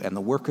you and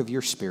the work of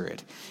your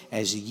Spirit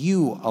as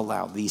you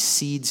allow these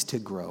seeds to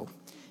grow.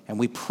 And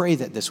we pray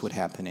that this would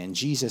happen. In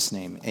Jesus'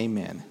 name,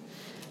 amen.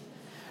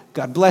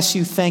 God bless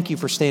you. Thank you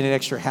for staying an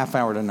extra half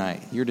hour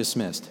tonight. You're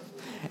dismissed.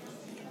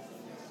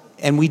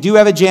 And we do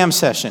have a jam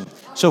session.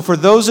 So for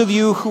those of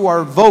you who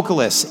are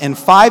vocalists, in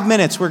 5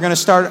 minutes, we're going to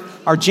start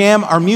our jam, our music.